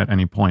internet at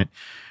any point.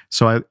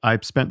 So I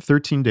spent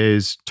 13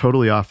 days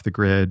totally off the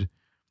grid,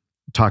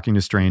 talking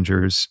to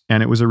strangers,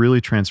 and it was a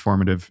really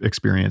transformative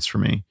experience for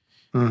me.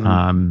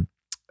 Mm-hmm.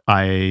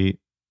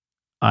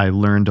 I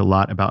learned a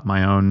lot about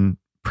my own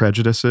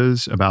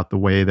prejudices, about the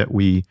way that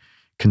we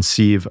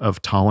conceive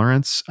of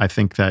tolerance. I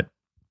think that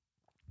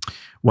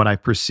what I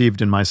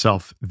perceived in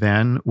myself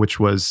then, which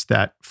was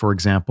that, for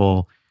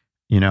example,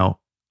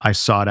 I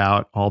sought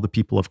out all the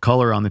people of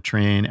color on the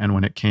train, and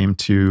when it came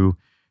to,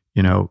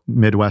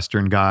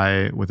 Midwestern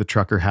guy with a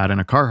trucker hat and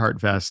a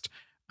Carhartt vest,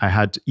 I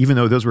had to, even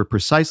though those were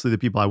precisely the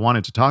people I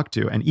wanted to talk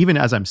to, and even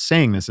as I'm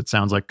saying this, it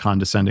sounds like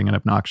condescending and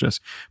obnoxious,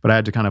 but I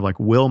had to kind of like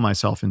will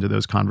myself into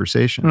those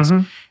conversations.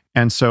 Mm-hmm.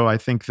 And so I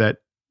think that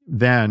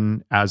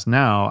then, as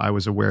now, I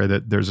was aware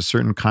that there's a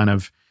certain kind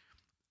of,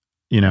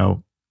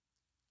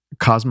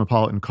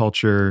 cosmopolitan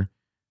culture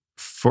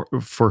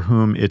for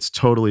whom it's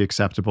totally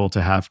acceptable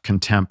to have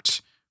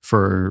contempt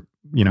for,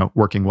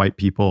 working white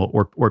people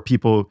or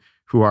people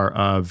who are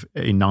of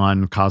a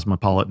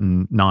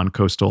non-cosmopolitan,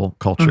 non-coastal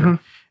culture.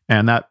 Mm-hmm.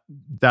 And that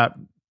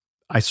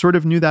I sort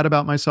of knew that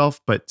about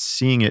myself, but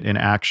seeing it in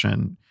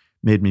action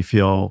made me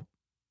feel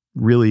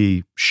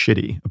really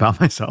shitty about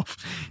myself.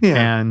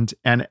 Yeah.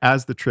 And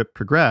as the trip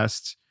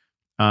progressed,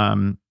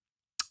 the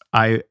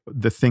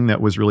thing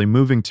that was really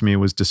moving to me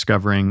was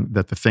discovering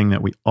that the thing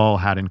that we all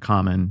had in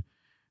common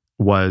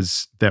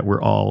was that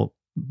we're all,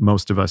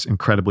 most of us,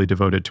 incredibly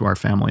devoted to our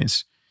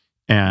families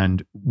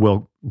and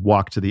will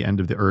walk to the end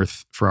of the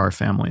earth for our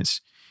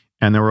families.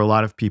 And there were a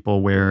lot of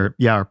people where,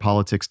 our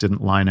politics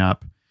didn't line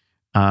up.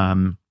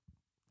 One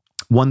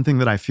thing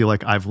that I feel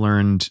like I've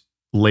learned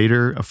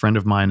later, a friend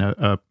of mine,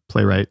 a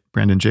playwright,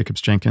 Brandon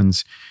Jacobs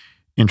Jenkins,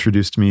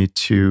 introduced me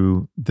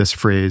to this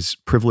phrase,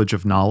 privilege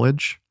of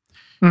knowledge.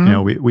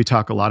 Mm-hmm. We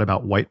talk a lot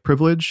about white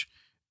privilege,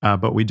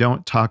 but we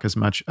don't talk as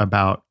much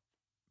about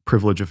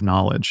privilege of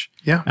knowledge.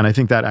 Yeah. And I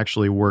think that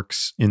actually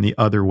works in the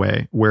other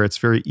way, where it's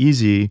very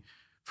easy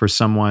for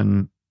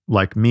someone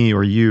like me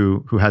or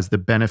you who has the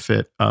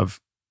benefit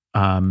of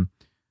a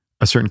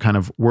certain kind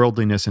of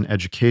worldliness and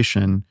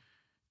education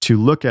to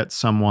look at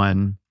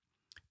someone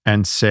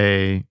and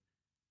say,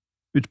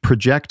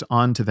 project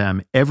onto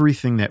them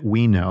everything that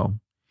we know,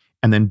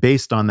 and then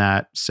based on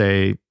that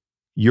say,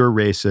 you're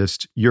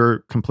racist,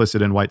 you're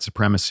complicit in white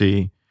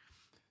supremacy,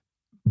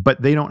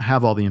 but they don't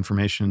have all the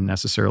information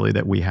necessarily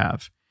that we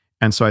have.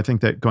 And so I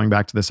think that going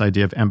back to this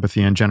idea of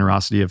empathy and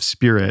generosity of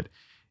spirit,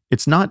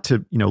 it's not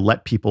to,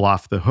 let people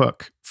off the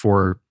hook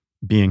for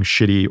being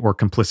shitty or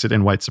complicit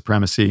in white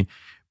supremacy,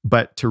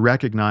 but to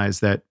recognize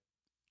that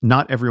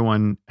not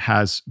everyone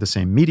has the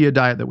same media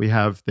diet that we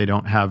have. They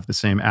don't have the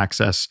same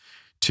access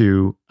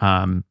to,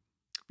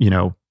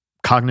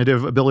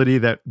 cognitive ability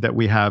that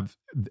we have.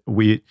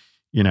 We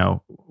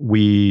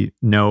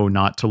know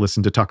not to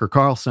listen to Tucker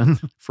Carlson,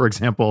 for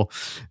example.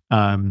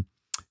 And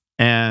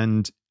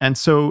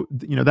so,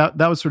 that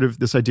was sort of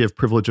this idea of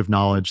privilege of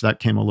knowledge that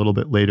came a little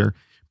bit later.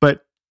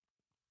 But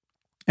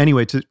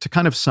anyway, to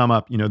kind of sum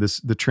up,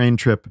 the train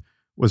trip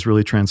was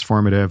really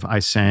transformative. I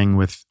sang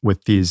with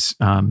these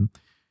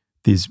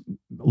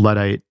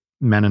Luddite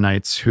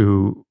Mennonites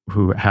who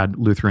had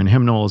Lutheran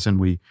hymnals, and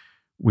we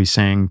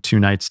sang 2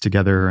 nights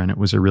together, and it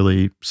was a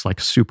really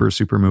super,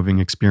 super moving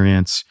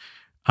experience.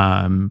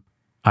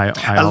 I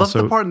love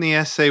the part in the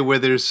essay where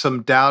there's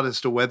some doubt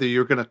as to whether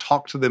you're going to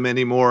talk to them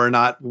anymore or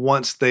not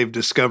once they've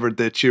discovered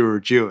that you were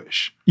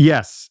Jewish.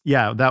 Yes.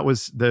 Yeah. That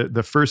was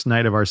the first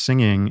night of our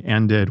singing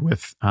ended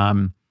with,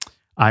 I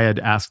had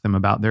asked them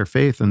about their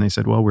faith, and they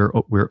said, well,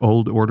 we're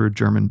Old Order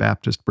German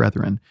Baptist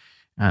Brethren.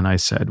 And I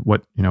said,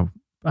 what,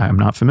 I'm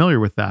not familiar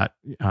with that.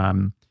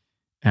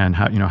 And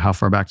how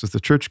far back does the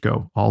church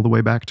go? All the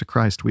way back to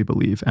Christ, we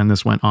believe. And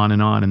this went on.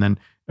 And then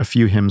a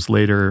few hymns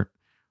later,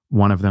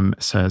 one of them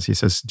says,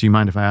 do you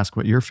mind if I ask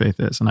what your faith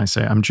is? And I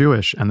say, I'm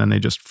Jewish. And then they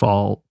just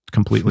fall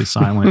completely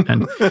silent.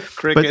 And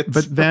crickets.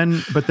 But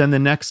then the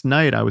next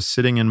night I was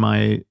sitting in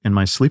my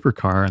sleeper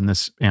car, and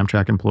this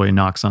Amtrak employee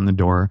knocks on the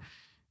door,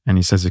 and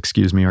he says,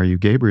 excuse me, are you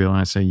Gabriel? And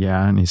I say,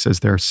 yeah. And he says,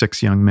 there are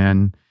 6 young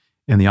men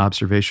in the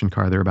observation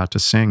car. They're about to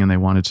sing, and they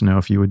wanted to know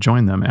if you would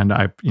join them. And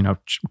I,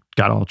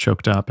 got all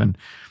choked up and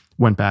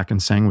went back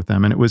and sang with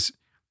them. And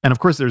of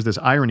course there's this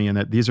irony in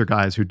that these are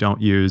guys who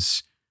don't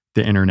use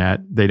the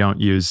internet. They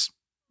don't use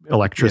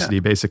electricity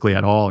basically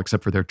at all,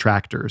 except for their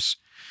tractors.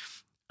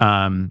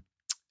 And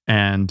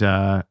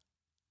there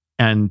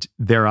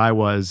I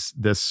was,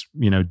 this,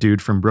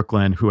 dude from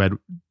Brooklyn who had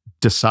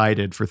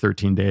decided for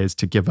 13 days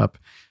to give up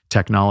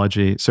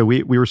technology. So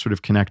we were sort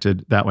of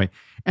connected that way.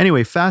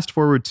 Anyway, fast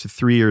forward to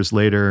 3 years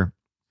later,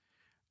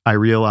 I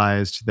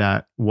realized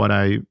that what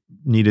I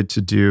needed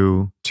to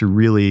do to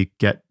really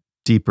get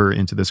deeper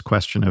into this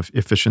question of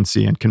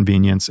efficiency and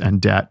convenience and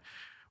debt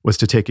was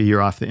to take a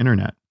year off the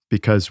internet,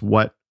 because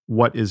what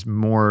is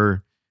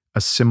more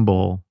a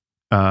symbol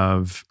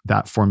of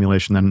that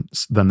formulation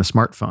than the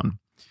smartphone?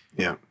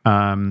 Yeah.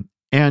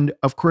 And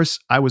of course,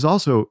 I was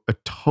also a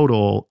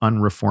total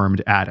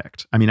unreformed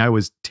addict. I mean, I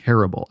was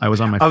terrible. I was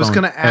on my phone. I was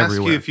going to ask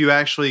everywhere. you if you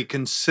actually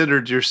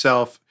considered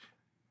yourself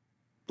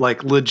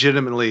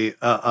legitimately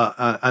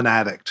an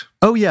addict.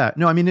 Oh yeah.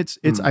 No, I mean, it's,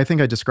 I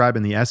think I describe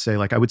in the essay,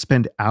 like I would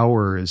spend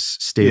hours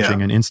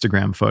staging an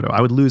Instagram photo.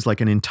 I would lose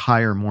like an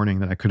entire morning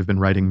that I could have been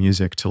writing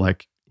music to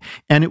like,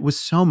 and it was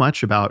so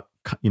much about,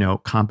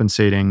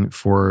 compensating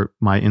for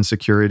my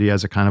insecurity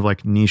as a kind of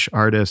like niche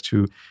artist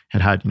who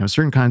had,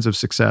 certain kinds of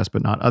success,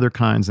 but not other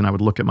kinds. And I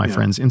would look at my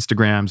friends'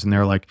 Instagrams and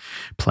they're like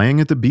playing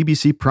at the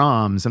BBC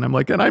proms. And I'm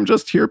like, and I'm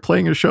just here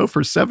playing a show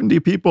for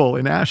 70 people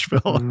in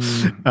Asheville.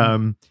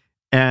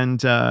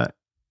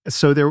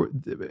 So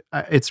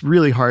it's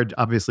really hard,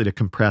 obviously, to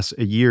compress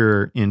a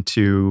year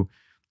into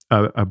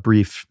a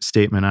brief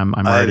statement. I'm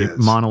already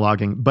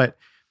monologuing. But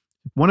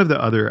one of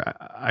the other,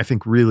 I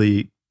think,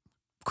 really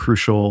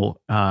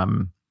crucial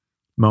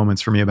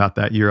moments for me about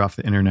that year off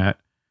the internet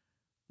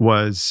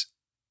was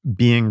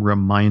being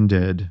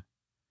reminded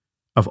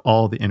of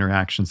all the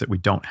interactions that we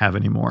don't have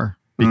anymore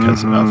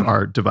because of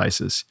our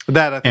devices.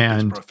 That I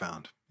think is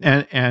profound.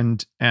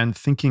 And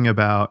thinking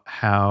about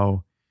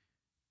how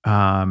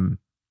I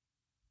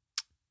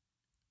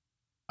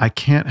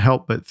can't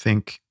help but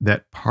think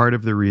that part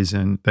of the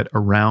reason that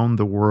around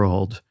the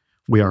world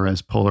we are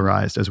as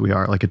polarized as we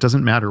are, like it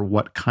doesn't matter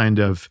what kind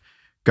of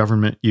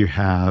government you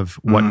have,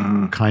 what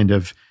kind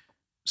of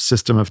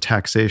system of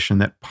taxation,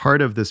 that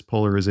part of this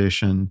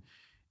polarization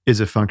is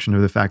a function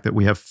of the fact that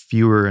we have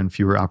fewer and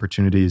fewer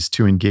opportunities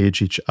to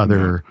engage each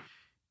other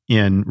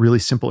in really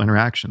simple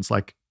interactions,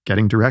 like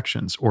getting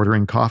directions,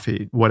 ordering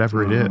coffee,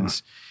 whatever it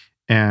is.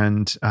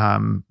 And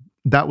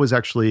that was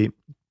actually,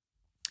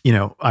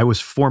 I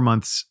was 4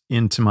 months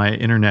into my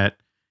internet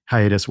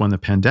hiatus when the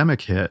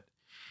pandemic hit.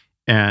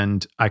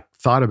 And I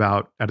thought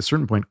about, at a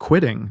certain point,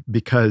 quitting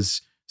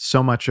because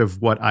so much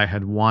of what I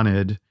had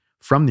wanted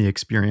from the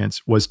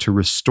experience was to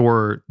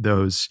restore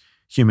those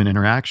human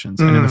interactions.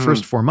 And in the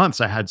first 4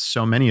 months, I had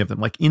so many of them,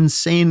 like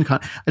insane. I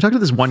talked to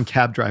this one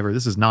cab driver.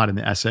 This is not in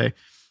the essay.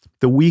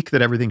 The week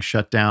that everything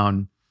shut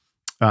down.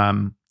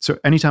 So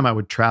anytime I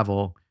would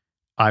travel,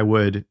 I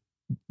would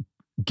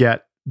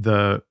get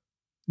the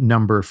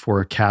number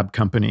for a cab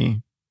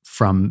company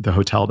from the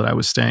hotel that I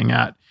was staying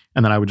at.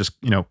 And then I would just,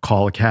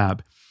 call a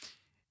cab.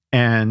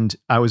 And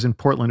I was in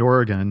Portland,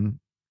 Oregon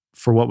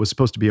for what was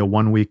supposed to be a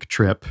 1-week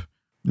trip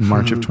in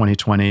March of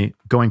 2020,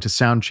 going to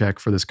sound check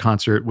for this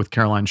concert with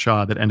Caroline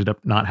Shaw that ended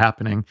up not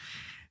happening.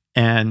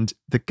 And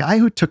the guy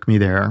who took me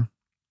there,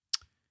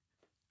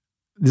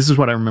 this is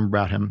what I remember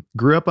about him,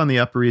 grew up on the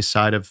Upper East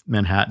Side of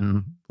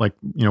Manhattan, like,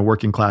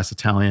 working class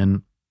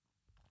Italian,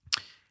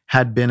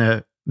 had been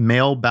a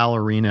male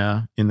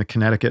ballerina in the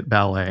Connecticut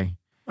Ballet,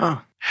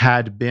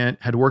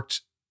 had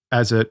worked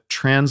as a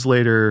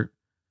translator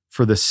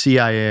for the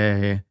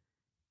CIA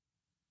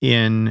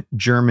in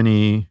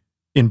Germany,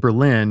 in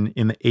Berlin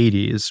in the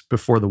 80s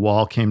before the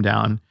wall came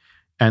down,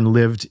 and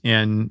lived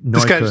in Neukölln.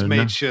 This guy just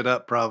made shit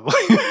up, probably.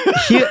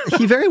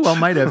 he very well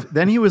might have.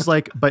 Then he was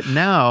like, but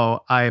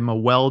now I'm a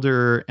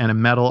welder and a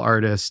metal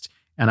artist,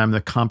 and I'm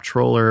the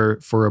comptroller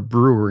for a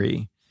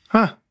brewery.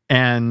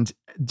 And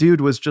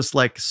dude was just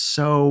like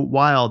so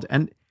wild.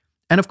 And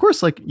of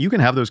course, like you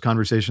can have those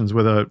conversations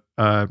with a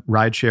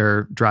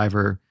rideshare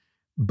driver,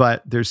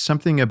 but there's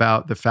something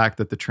about the fact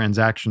that the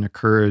transaction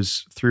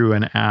occurs through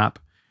an app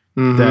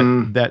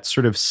that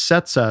sort of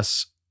sets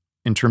us,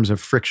 in terms of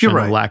friction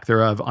or lack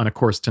thereof, on a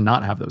course to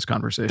not have those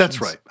conversations.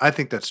 That's right. I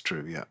think that's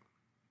true.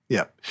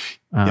 Yeah.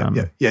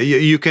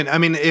 You can. I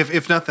mean,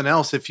 if nothing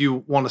else, if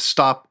you want to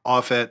stop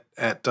off at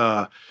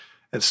the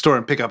store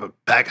and pick up a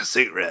pack of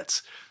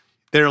cigarettes,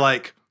 they're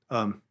like,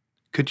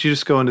 could you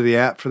just go into the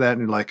app for that?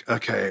 And you're like,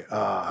 okay,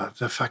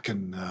 the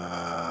fucking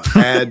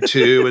add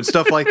to and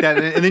stuff like that.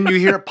 And then you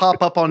hear it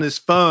pop up on his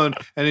phone,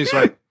 and he's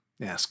like,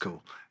 yeah, it's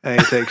cool. And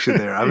he takes you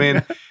there. I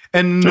mean,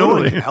 and no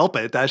one can help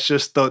it. That's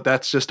just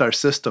our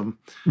system.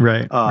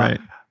 Right. Right.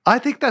 I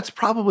think that's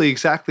probably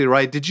exactly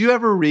right. Did you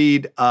ever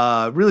read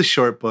a really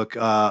short book,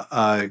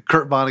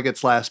 Kurt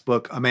Vonnegut's last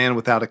book, A Man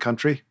Without a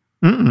Country?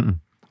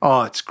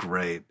 Oh, it's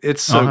great.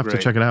 It's so great. I'll have to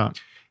check it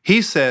out.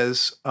 He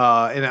says,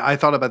 and I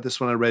thought about this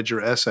when I read your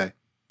essay,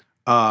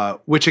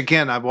 which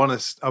again, I want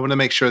to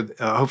make sure,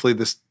 hopefully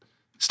this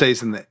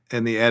stays in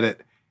the edit.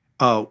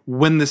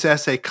 When this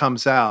essay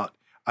comes out,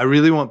 I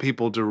really want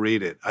people to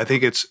read it. I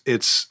think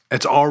it's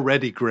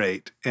already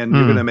great, and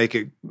you're going to make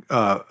it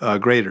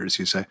greater, as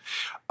you say.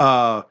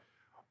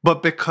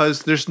 But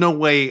because there's no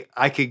way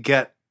I could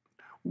get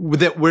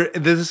that,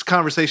 this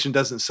conversation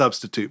doesn't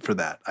substitute for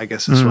that, I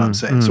guess is what I'm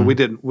saying. So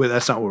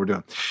that's not what we're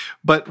doing.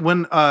 But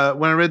when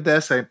I read the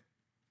essay,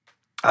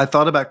 I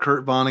thought about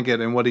Kurt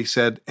Vonnegut and what he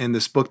said in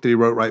this book that he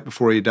wrote right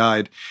before he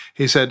died.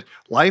 He said,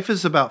 life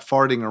is about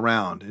farting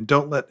around, and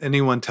don't let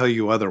anyone tell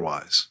you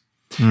otherwise.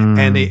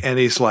 And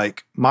he's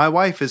like, my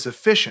wife is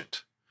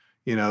efficient.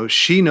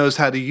 She knows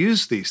how to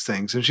use these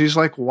things. And she's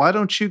like, why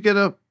don't you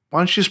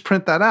just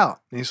print that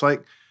out? And he's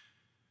like,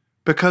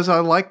 because I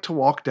like to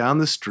walk down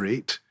the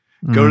street,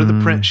 go to the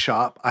print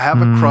shop. I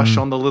have a crush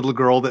on the little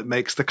girl that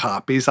makes the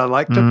copies. I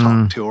like to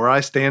talk to her.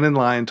 I stand in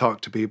line and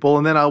talk to people.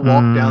 And then I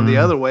walk down the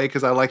other way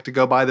because I like to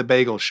go by the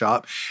bagel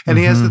shop. And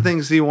he has the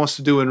things that he wants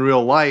to do in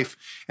real life.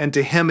 And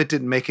to him, it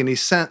didn't make any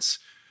sense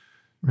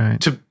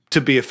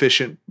to be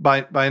efficient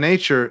by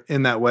nature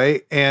in that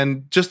way.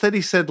 And just that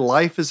he said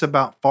life is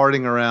about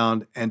farting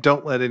around and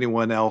don't let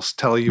anyone else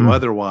tell you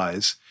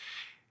otherwise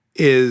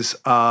is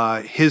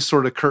his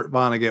sort of Kurt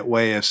Vonnegut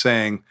way of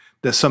saying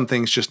that some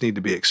things just need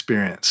to be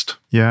experienced.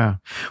 Yeah.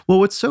 Well,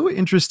 what's so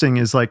interesting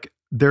is like,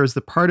 there's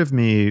the part of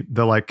me,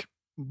 the like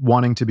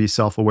wanting to be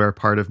self-aware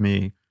part of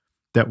me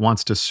that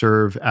wants to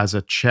serve as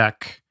a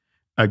check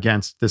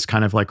against this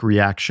kind of like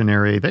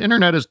reactionary, the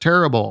internet is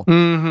terrible.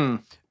 Mm-hmm.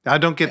 I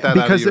don't get that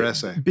out of your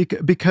essay.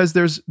 Because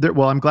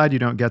well, I'm glad you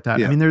don't get that.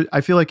 Yeah. I mean,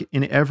 I feel like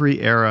in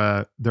every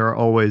era, there are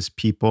always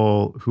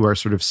people who are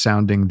sort of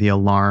sounding the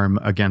alarm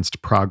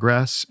against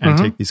progress and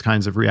take these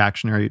kinds of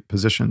reactionary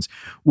positions.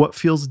 What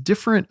feels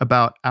different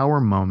about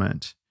our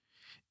moment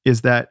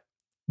is that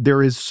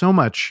there is so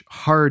much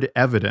hard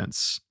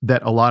evidence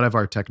that a lot of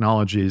our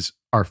technologies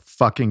are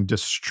fucking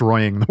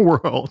destroying the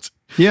world.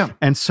 Yeah.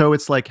 And so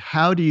it's like,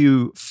 how do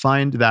you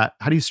find that?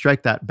 How do you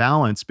strike that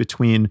balance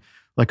between,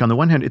 like, on the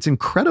one hand, it's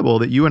incredible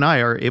that you and I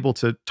are able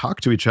to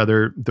talk to each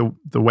other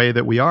the way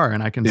that we are,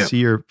 and I can see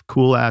your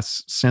cool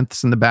ass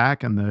synths in the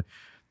back and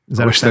is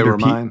that I wish they were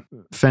mine.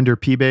 Fender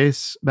P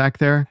bass back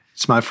there?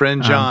 It's my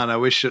friend John. I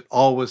wish it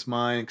all was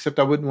mine, except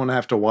I wouldn't want to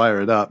have to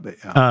wire it up. But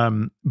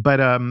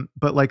yeah.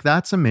 But like,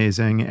 that's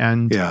amazing,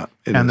 and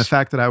the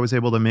fact that I was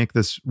able to make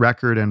this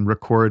record and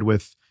record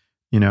with,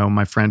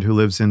 my friend who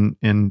lives in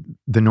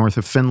the north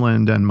of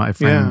Finland, and my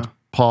friend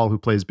Paul who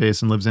plays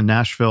bass and lives in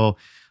Nashville.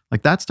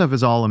 Like, that stuff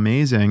is all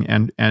amazing,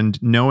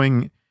 and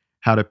knowing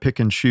how to pick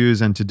and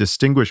choose and to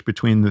distinguish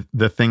between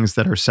the things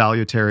that are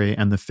salutary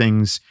and the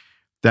things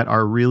that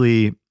are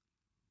really,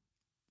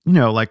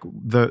 like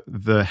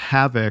the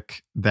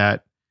havoc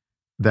that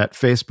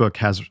Facebook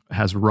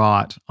has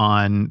wrought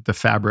on the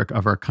fabric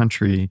of our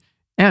country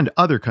and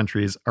other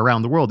countries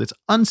around the world. It's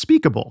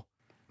unspeakable.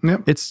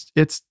 Yep.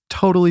 It's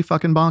totally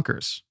fucking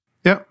bonkers.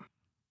 Yep.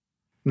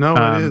 No,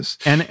 it is.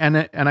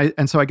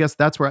 And so I guess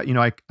that's where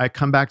I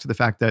come back to the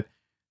fact that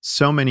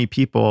so many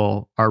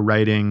people are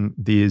writing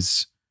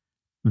these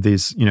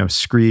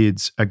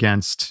screeds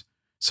against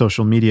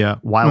social media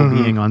while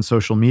being on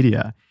social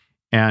media.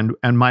 And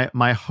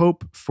my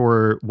hope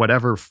for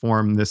whatever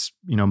form this,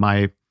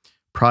 my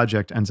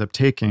project ends up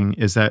taking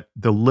is that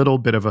the little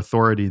bit of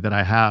authority that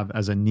I have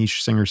as a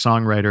niche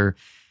singer-songwriter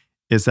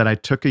is that I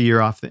took a year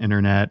off the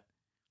internet,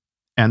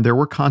 and there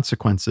were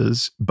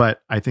consequences,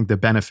 but I think the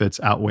benefits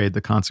outweighed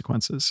the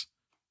consequences.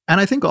 And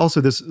I think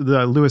also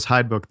the Lewis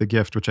Hyde book, The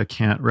Gift, which I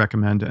can't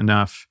recommend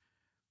enough.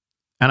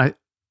 And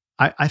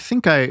I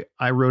think I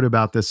wrote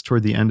about this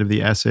toward the end of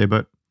the essay,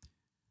 but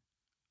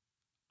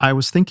I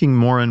was thinking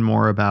more and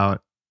more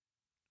about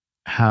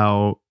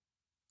how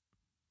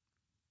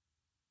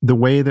the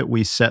way that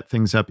we set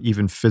things up,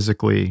 even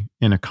physically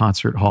in a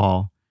concert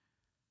hall,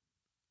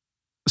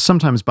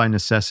 sometimes by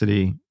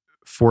necessity,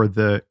 for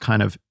the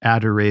kind of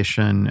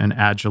adoration and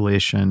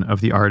adulation of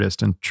the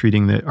artist and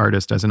treating the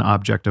artist as an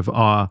object of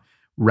awe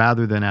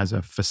rather than as a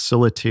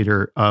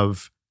facilitator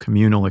of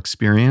communal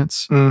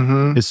experience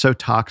is so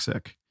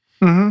toxic.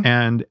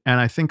 And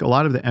I think a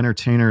lot of the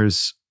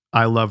entertainers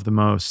I love the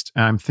most,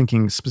 and I'm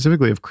thinking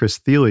specifically of Chris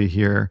Thiele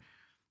here,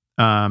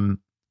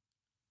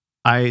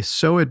 I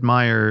so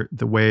admire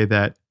the way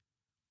that,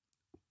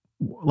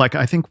 like,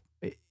 I think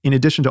in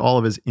addition to all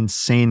of his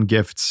insane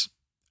gifts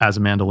as a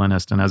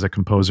mandolinist and as a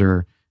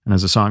composer and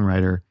as a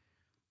songwriter,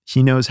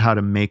 he knows how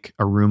to make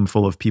a room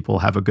full of people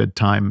have a good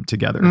time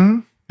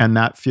together. And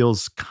that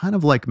feels kind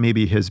of like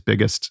maybe his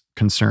biggest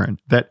concern,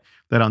 that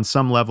on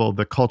some level,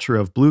 the culture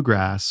of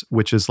bluegrass,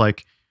 which is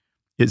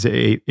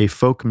a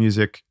folk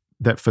music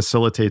that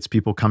facilitates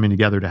people coming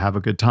together to have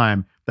a good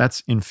time,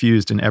 that's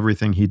infused in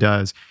everything he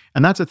does.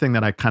 And that's a thing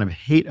that I kind of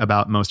hate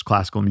about most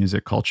classical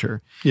music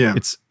culture. Yeah.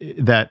 It's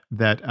that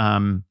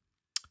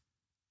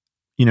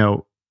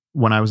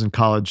when I was in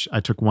college,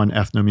 I took one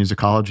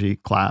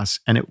ethnomusicology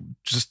class, and it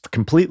just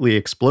completely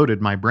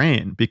exploded my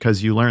brain,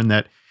 because you learn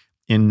that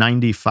in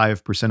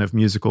 95% of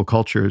musical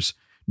cultures,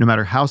 no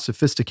matter how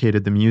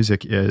sophisticated the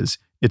music is,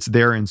 it's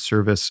there in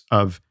service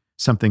of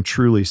something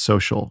truly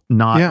social,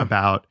 not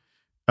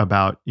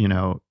about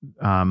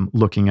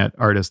looking at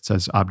artists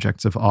as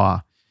objects of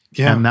awe.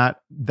 Yeah. And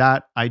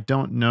that I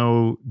don't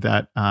know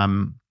that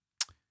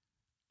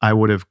I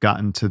would have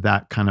gotten to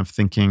that kind of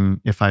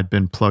thinking if I'd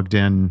been plugged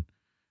in.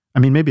 I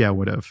mean, maybe I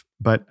would have,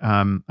 but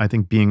I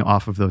think being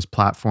off of those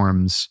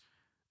platforms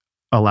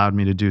allowed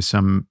me to do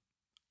some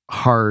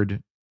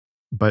hard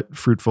but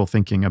fruitful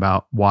thinking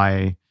about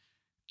why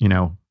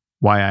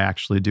I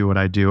actually do what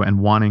I do, and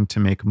wanting to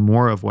make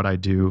more of what I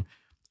do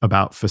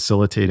about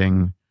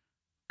facilitating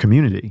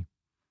community.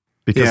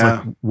 Because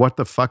like, what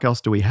the fuck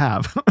else do we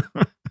have?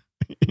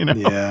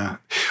 Yeah.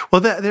 Well,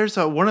 there's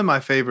one of my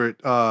favorite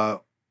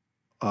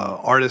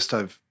artists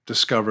I've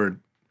discovered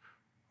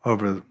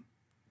over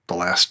the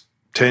last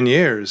 10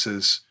 years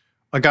is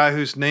a guy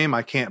whose name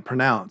I can't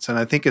pronounce. And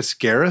I think it's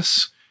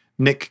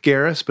Nick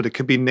Garris, but it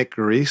could be Nick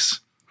Garris.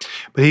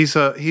 But he's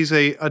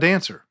a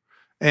dancer.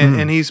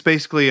 And he's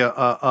basically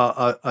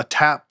a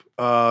tap,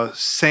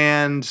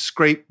 sand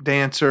scrape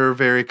dancer,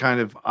 very kind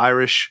of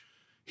Irish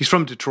he's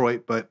from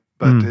Detroit, but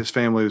his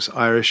family was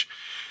Irish.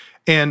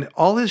 And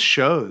all his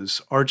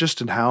shows are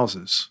just in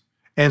houses.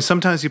 And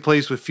sometimes he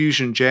plays with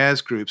fusion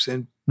jazz groups.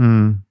 And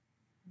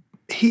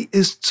he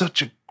is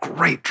such a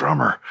great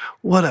drummer.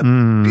 What a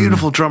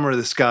beautiful drummer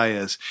this guy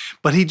is.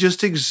 But he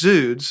just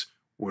exudes,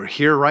 we're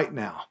here right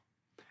now.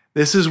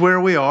 This is where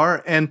we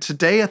are. And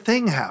today a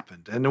thing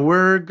happened. And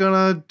we're going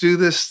to do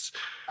this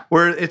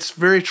where it's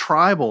very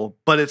tribal,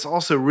 but it's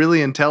also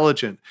really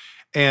intelligent.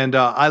 And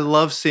I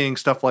love seeing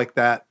stuff like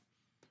that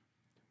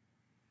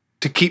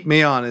to keep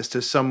me honest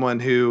as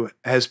someone who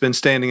has been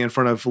standing in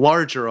front of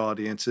larger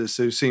audiences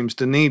who seems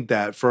to need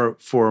that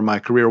for my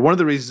career. One of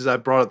the reasons I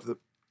brought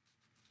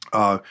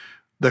up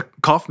the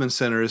Kaufman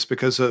Center is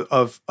because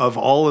of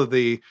all of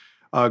the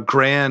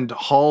grand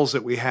halls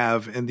that we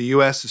have in the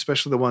U.S.,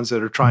 especially the ones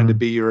that are trying to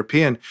be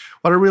European.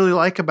 What I really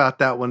like about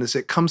that one is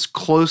it comes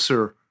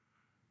closer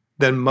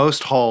than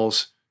most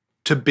halls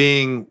to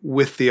being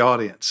with the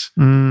audience.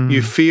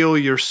 You feel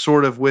you're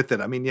sort of with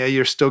it. I mean, yeah,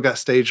 you're still got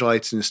stage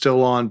lights and you're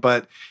still on,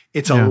 but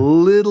it's a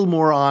little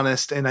more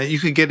honest, and you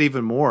could get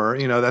even more.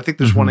 You know, I think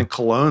there's one in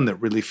Cologne that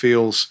really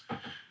feels, I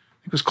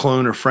think it was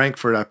Cologne or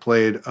Frankfurt I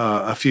played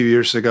a few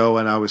years ago,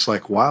 and I was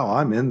like, wow,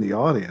 I'm in the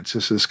audience.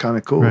 This is kind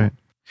of cool. Right.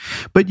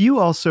 But you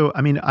also,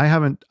 I mean, I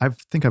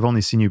think I've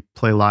only seen you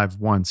play live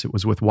once. It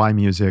was with Y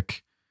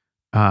Music.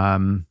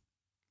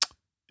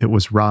 It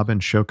was Rob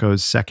and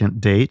Shoko's second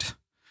date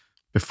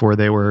before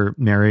they were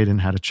married and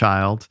had a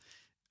child.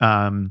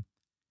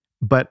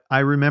 But I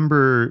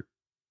remember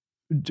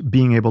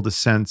being able to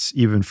sense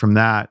even from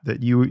that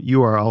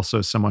you are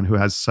also someone who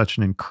has such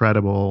an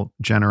incredible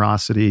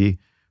generosity,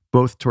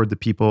 both toward the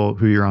people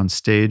who you're on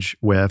stage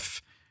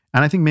with.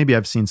 And I think maybe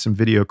I've seen some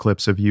video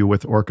clips of you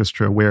with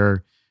orchestra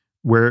where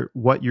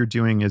what you're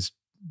doing is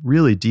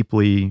really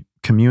deeply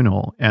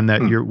communal, and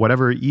that you're,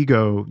 whatever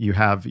ego you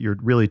have, you're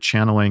really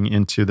channeling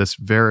into this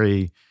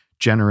very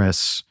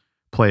generous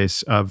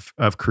place of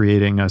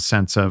creating a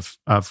sense of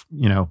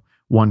you know,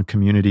 one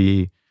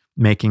community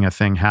making a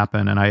thing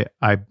happen. And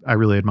I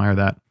really admire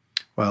that.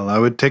 Well, I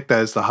would take that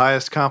as the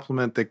highest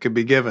compliment that could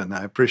be given.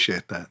 I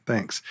appreciate that.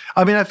 Thanks.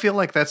 I mean, I feel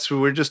like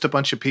we're just a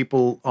bunch of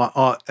people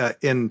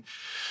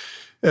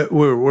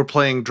we're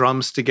playing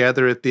drums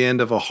together at the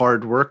end of a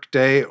hard work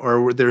day,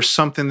 or there's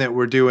something that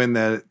we're doing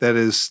that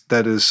is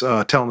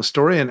telling a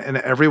story, and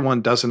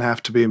everyone doesn't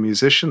have to be a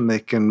musician. They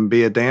can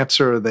be a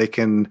dancer, they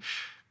can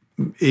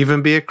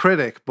even be a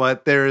critic,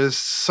 but there is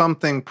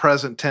something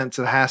present tense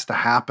that has to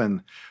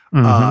happen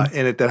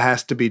in it, that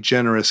has to be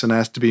generous and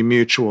has to be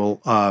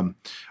mutual,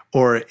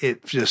 or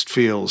it just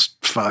feels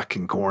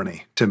fucking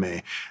corny to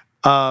me.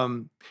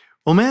 Well,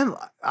 man,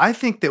 I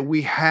think that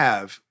we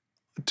have,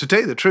 to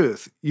tell you the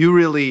truth, you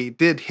really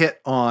did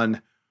hit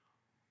on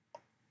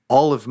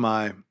all of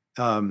my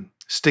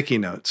sticky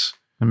notes.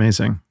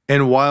 Amazing.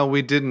 And while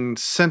we didn't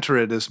center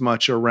it as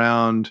much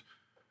around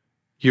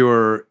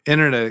your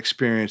internet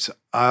experience,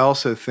 I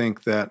also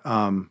think that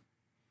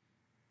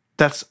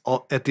that's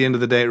all, at the end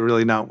of the day,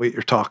 really not what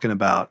you're talking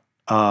about.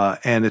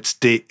 And it's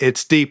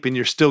deep, and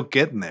you're still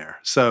getting there.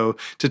 So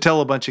to tell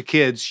a bunch of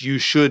kids you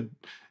should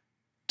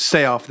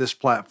stay off this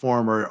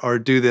platform or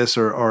do this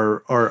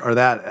or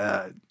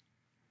that,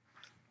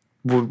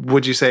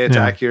 would you say it's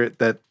accurate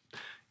that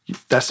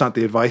that's not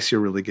the advice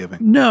you're really giving?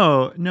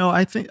 No,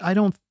 I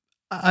don't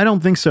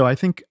think so. I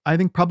think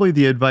probably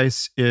the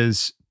advice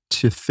is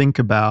to think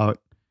about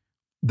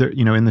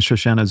in the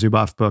Shoshana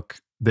Zuboff book,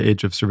 The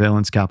Age of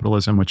Surveillance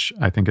Capitalism, which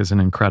I think is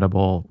an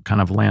incredible kind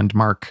of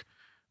landmark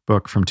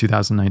book from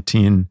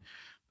 2019.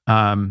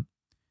 One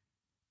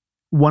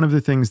of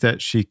the things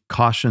that she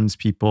cautions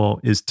people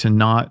is to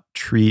not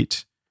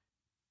treat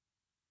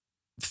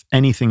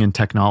anything in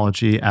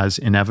technology as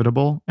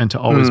inevitable, and to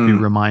always be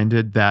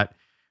reminded that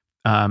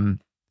that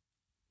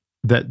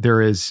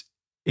there is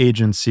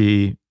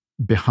agency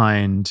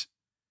behind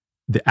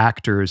the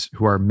actors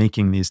who are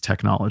making these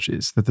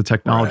technologies, that the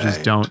technologies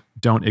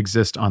don't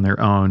exist on their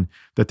own,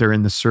 that they're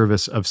in the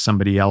service of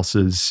somebody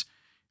else's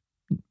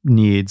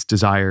needs,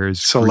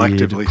 desires,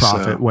 selectively greed,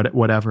 profit,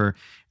 whatever.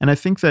 And I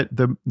think that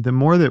the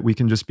more that we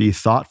can just be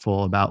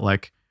thoughtful about,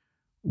 like,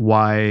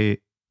 why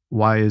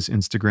is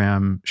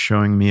Instagram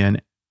showing me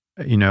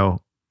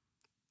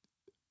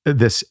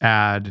this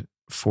ad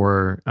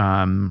for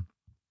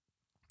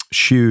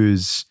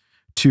shoes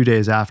 2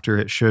 days after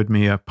it showed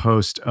me a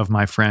post of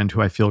my friend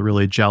who I feel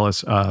really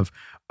jealous of?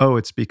 Oh,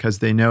 it's because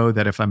they know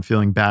that if I'm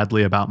feeling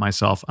badly about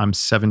myself, I'm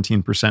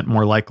 17%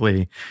 more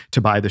likely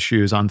to buy the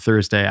shoes on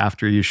Thursday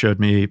after you showed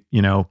me,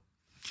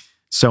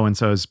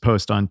 so-and-so's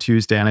post on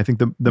Tuesday. And I think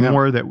the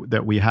more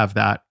that we have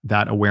that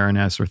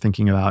awareness, or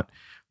thinking about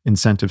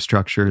incentive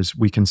structures,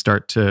 we can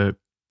start to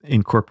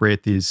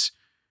incorporate these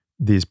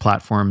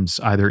platforms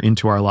either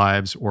into our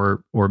lives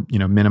or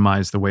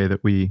minimize the way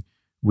that we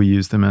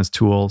use them as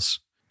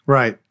tools.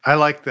 Right. I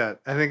like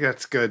that. I think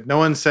that's good. No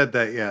one said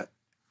that yet.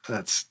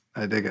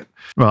 I dig it.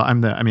 Well,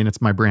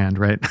 it's my brand,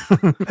 right?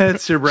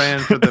 It's your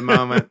brand for the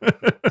moment.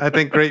 I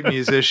think great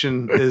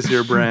musician is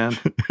your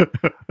brand.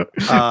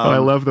 I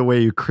love the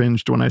way you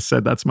cringed when I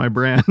said that's my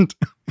brand.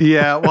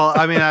 Yeah, well,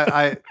 I mean,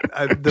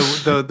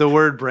 the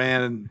word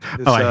brand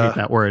is, I hate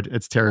that word.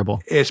 It's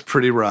terrible. It's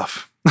pretty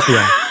rough.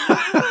 Yeah.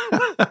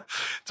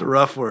 It's a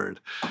rough word.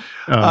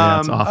 Yeah,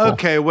 it's awful.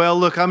 Okay, well,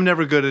 look, I'm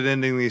never good at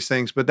ending these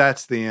things, but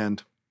that's the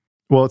end.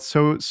 Well, it's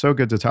so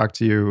good to talk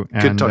to you.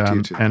 And, good to talk to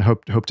you too. And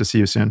hope to see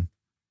you soon.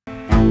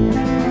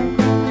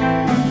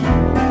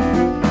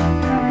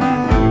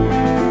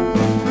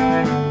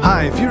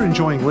 Hi, if you're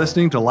enjoying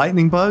listening to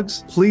Lightning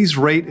Bugs, please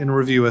rate and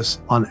review us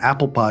on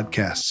Apple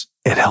Podcasts.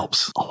 It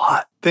helps a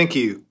lot. Thank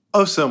you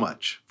so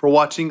much for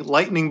watching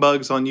Lightning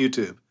Bugs on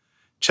YouTube.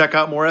 Check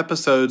out more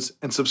episodes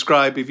and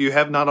subscribe if you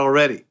have not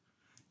already.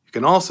 You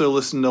can also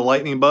listen to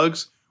Lightning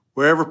Bugs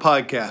wherever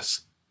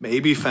podcasts may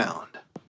be found.